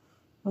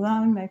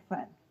 Allow me, my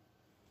friend.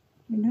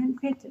 You're doing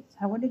critics.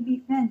 How would it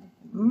be friends?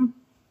 Well,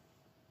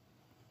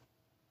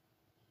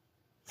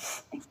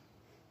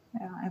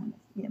 I'm going to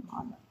see him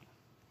on it.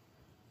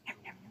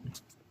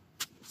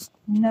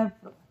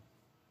 Never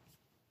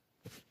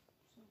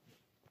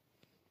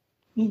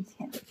eat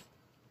him.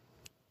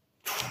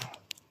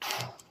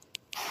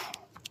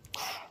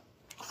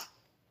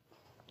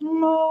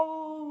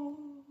 No.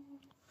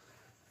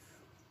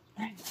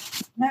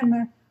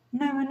 Never,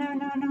 never, no,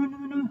 no, no, no,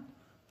 no.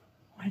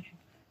 What?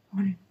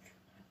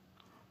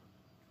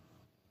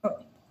 Oh.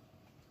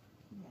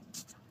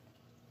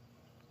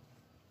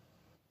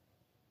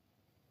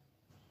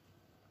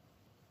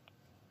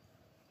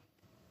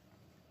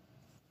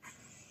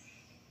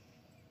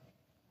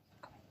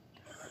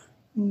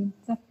 Eat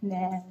the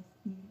flesh,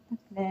 eat the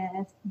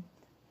flesh.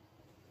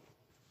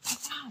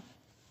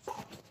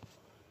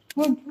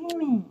 What do you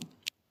mean?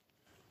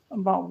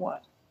 About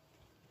what?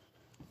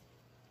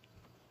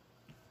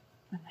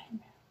 A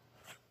nightmare.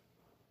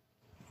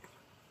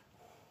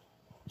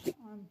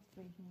 I'm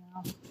freaking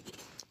out.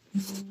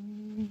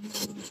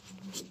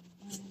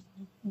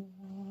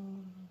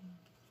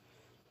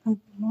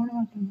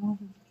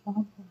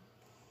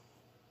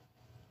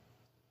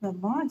 The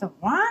Lord of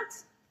what?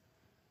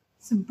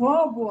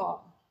 Suburban.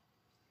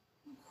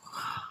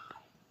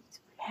 It's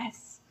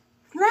flesh.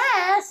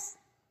 Flesh?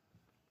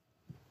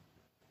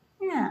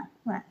 Yeah,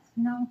 flesh.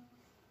 No.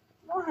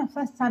 We don't have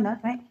flesh salad,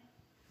 right?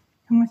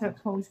 And with our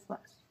closed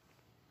flesh.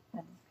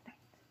 That is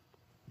correct.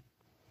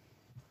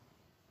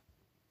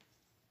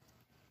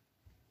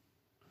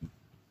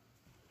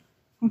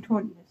 Who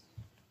told you this?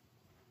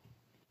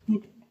 You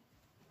did.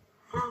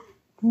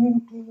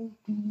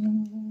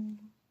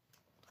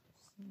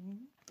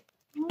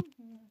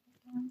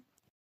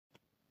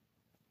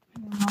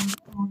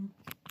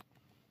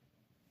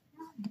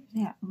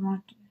 Yeah,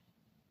 want to.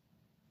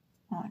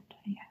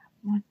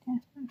 Yeah, want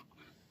to.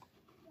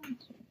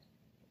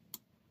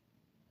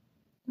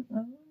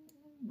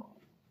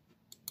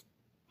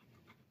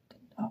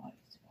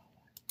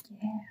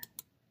 Yeah.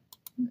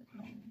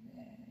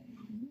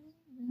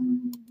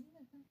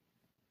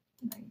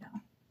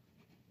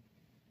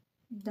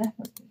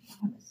 Definitely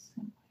have a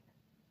symbol.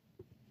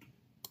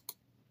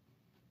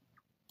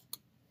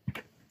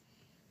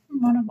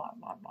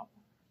 Bottle.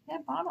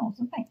 Yeah, bottles,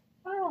 okay.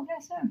 Bottles,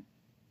 yes, sir.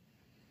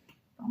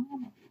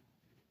 Bottles.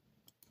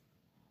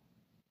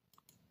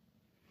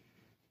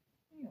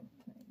 You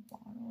play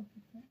bottles,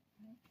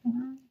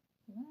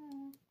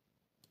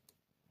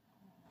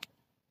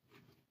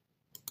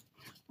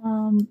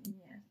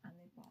 yes, I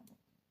need bottles.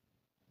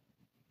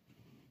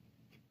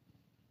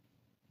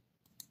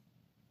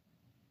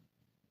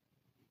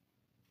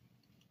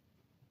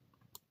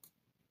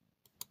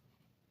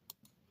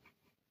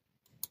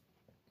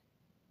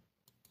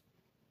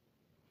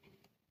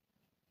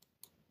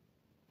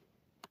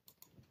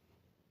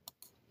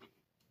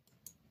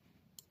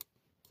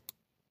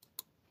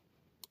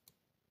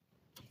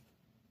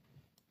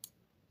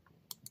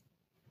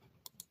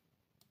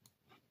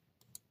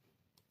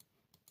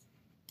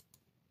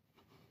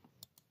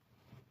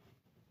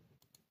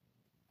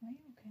 Are you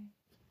okay?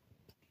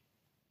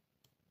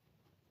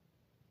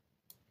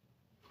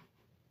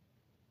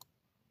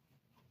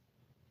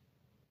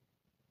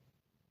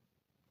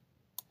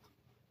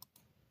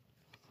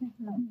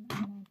 No, no.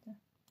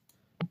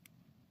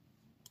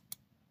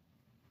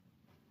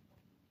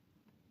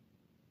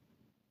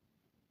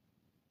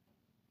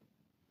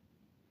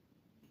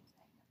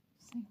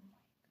 Sing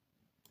awake.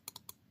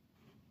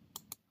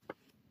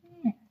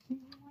 Yeah,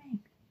 sing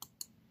awake.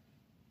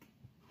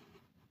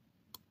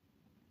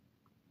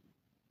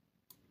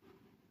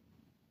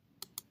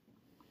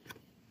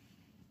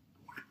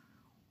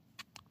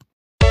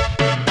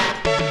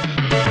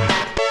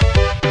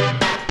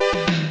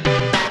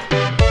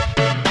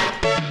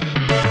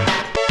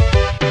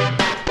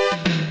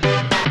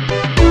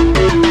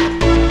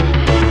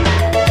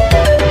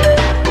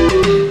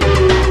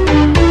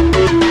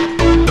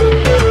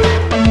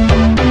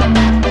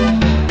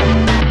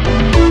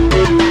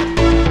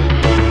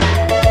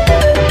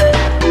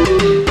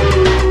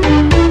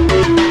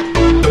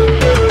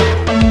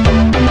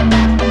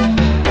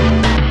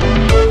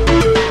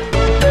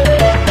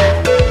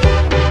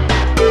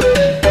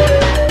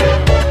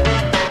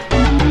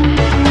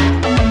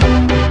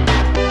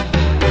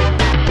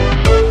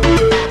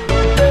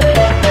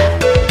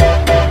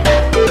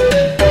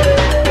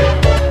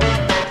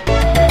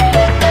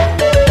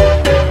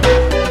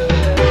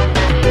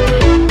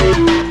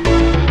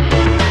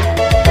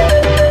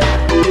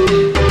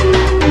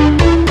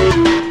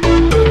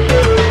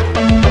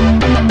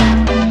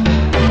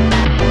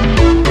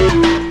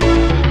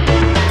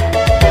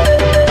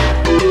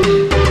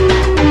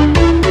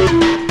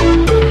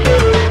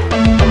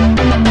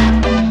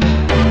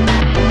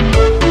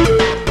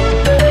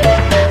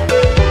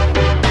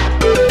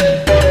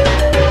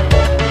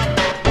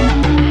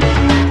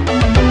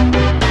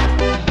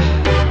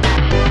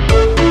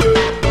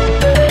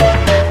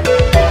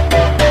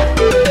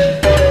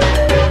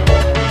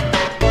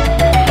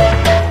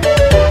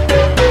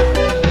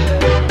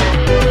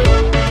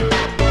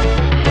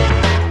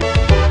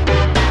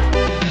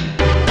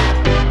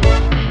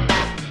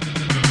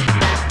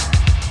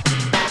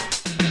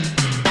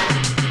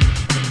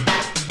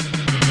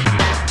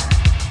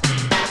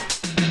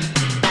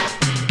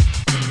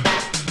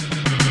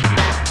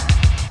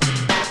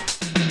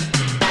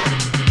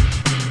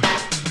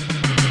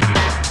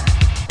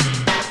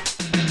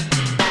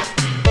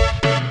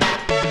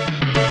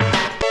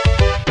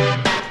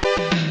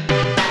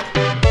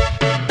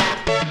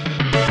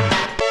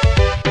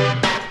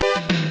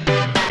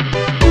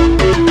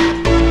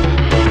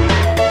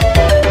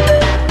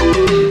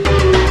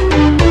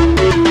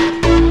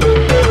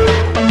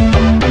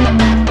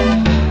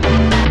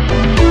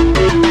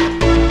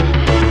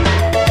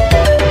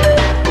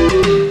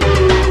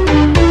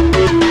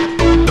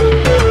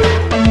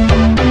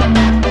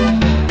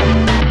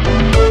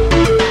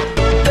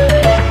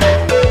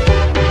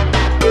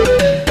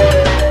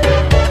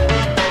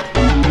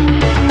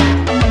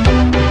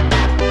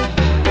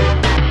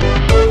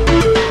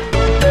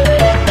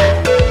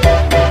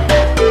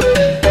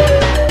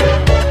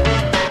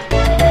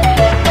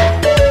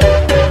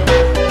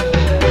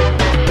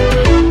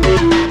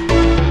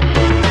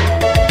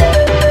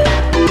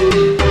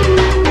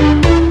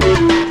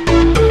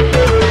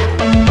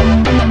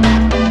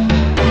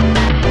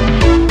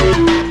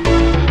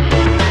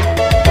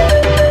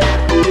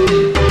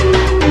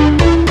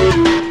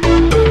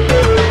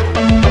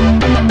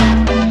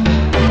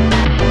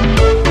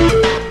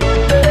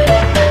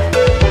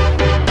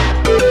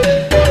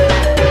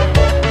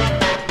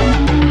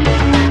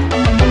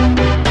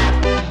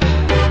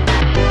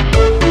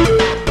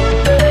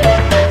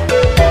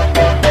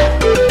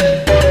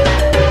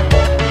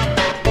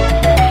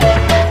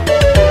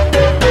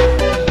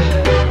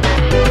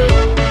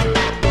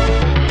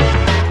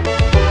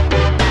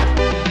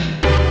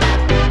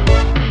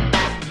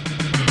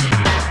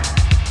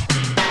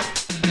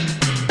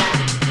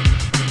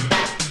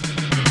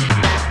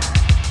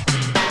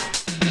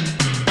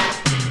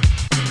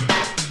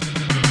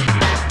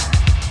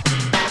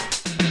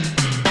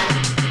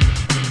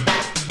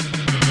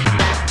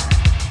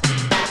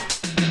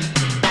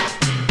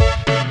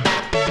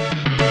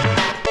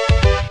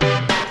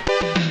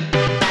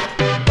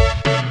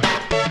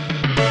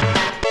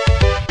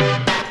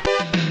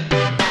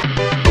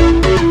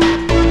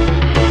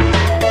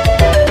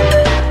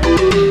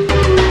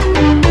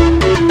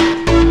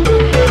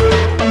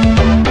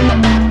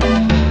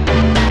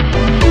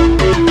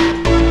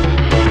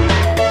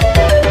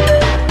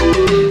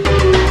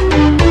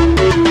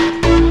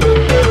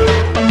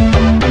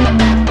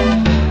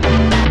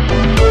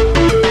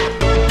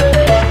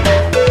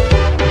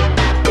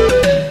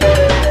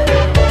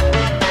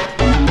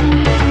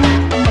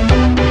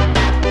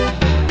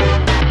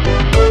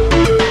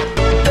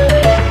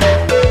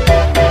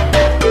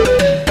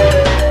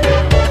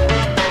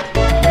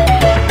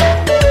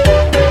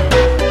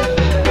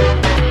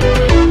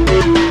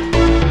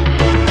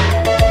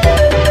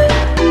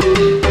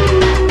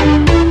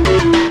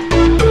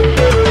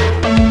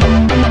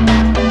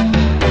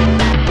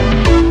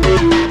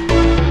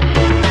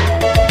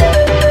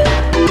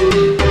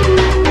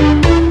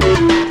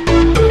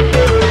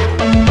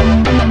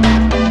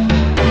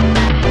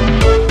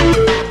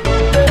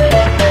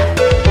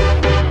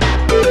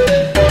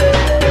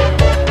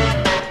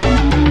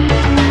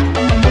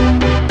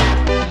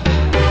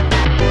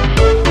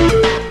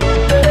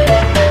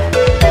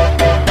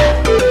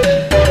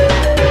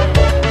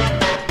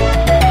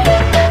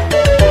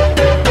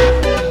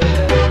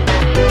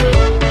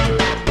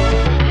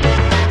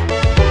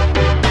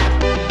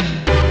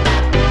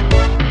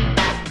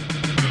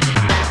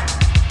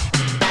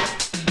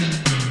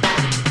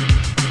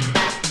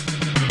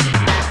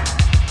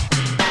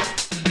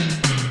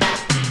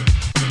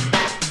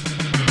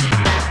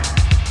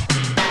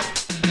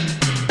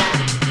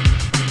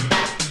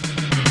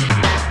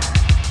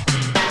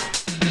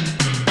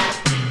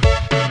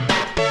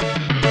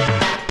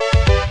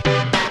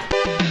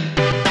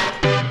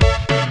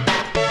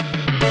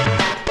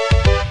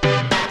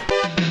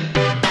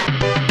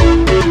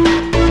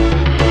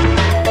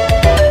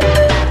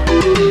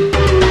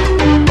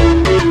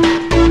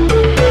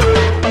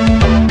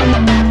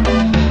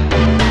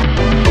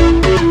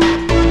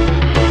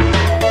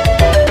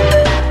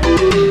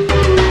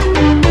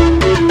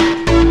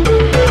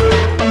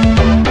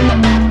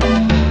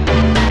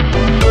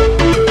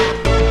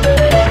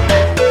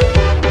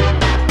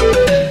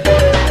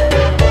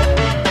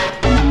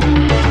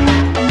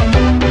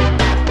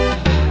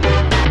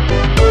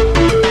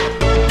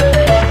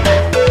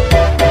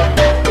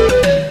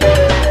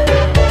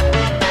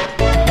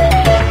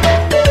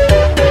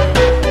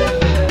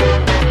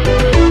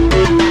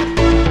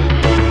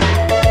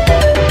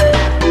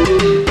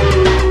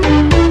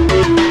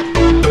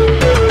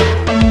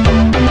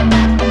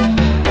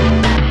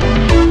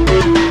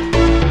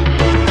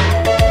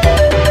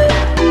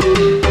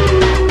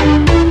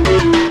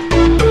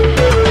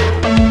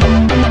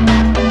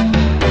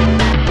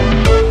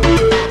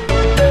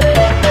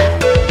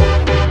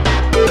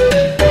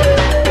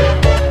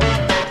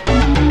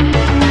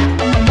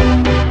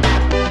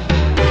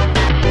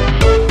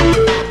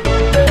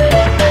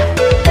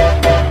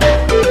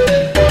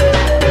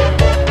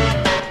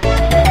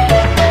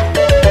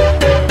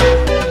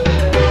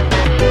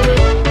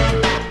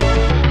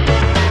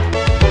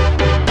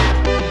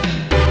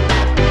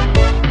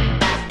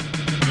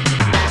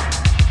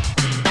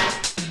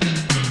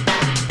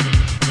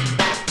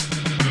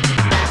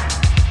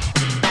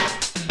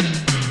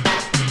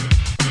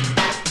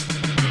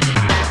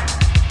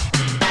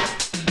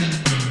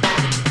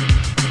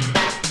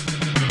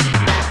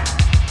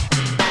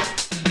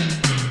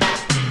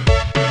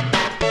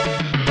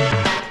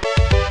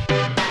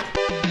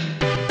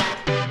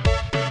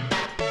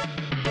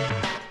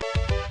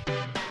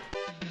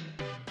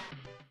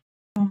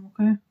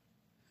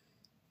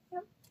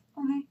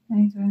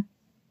 through.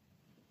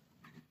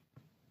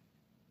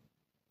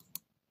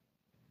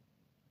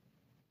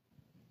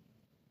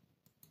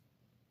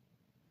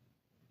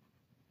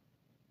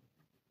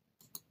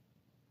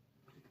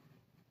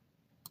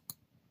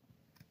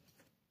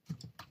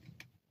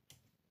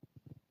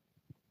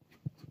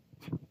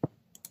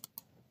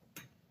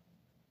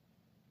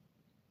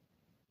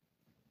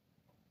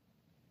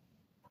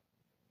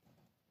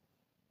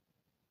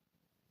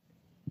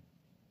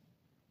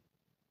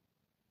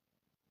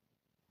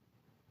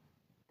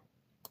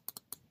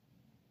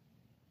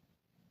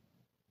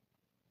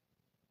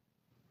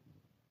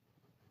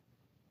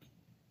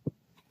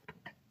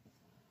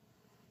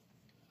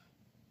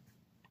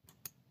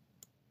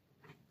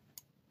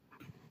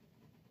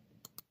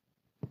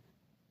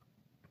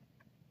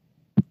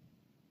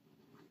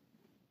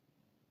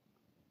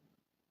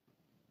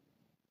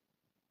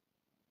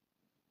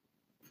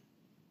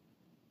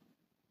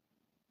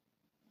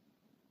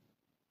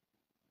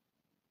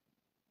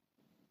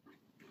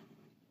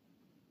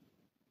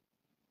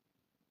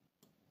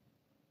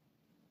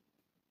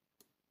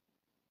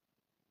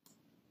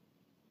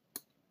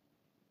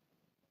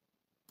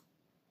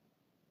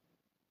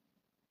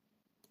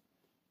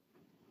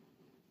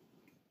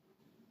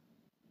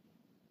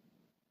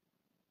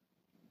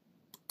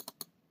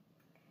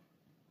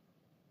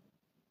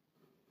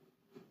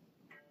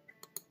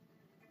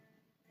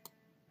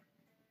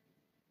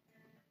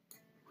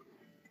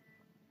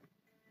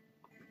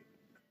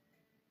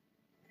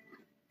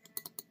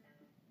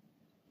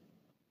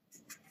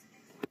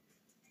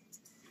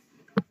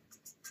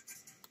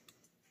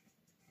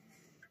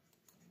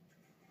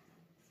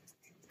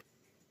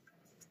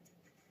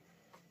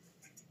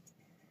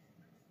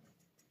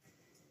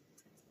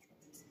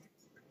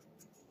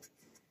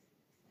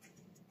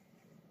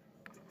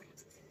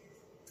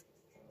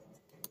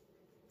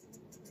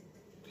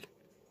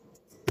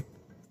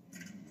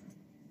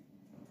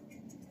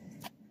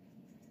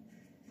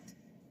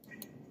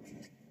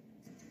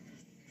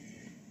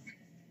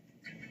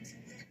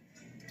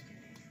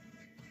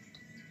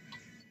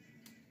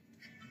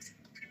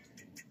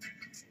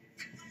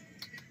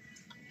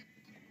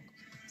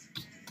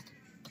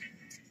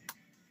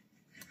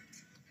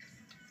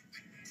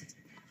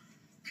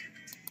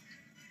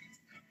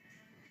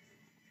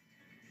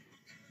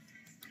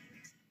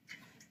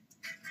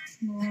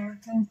 More.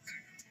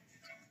 Okay.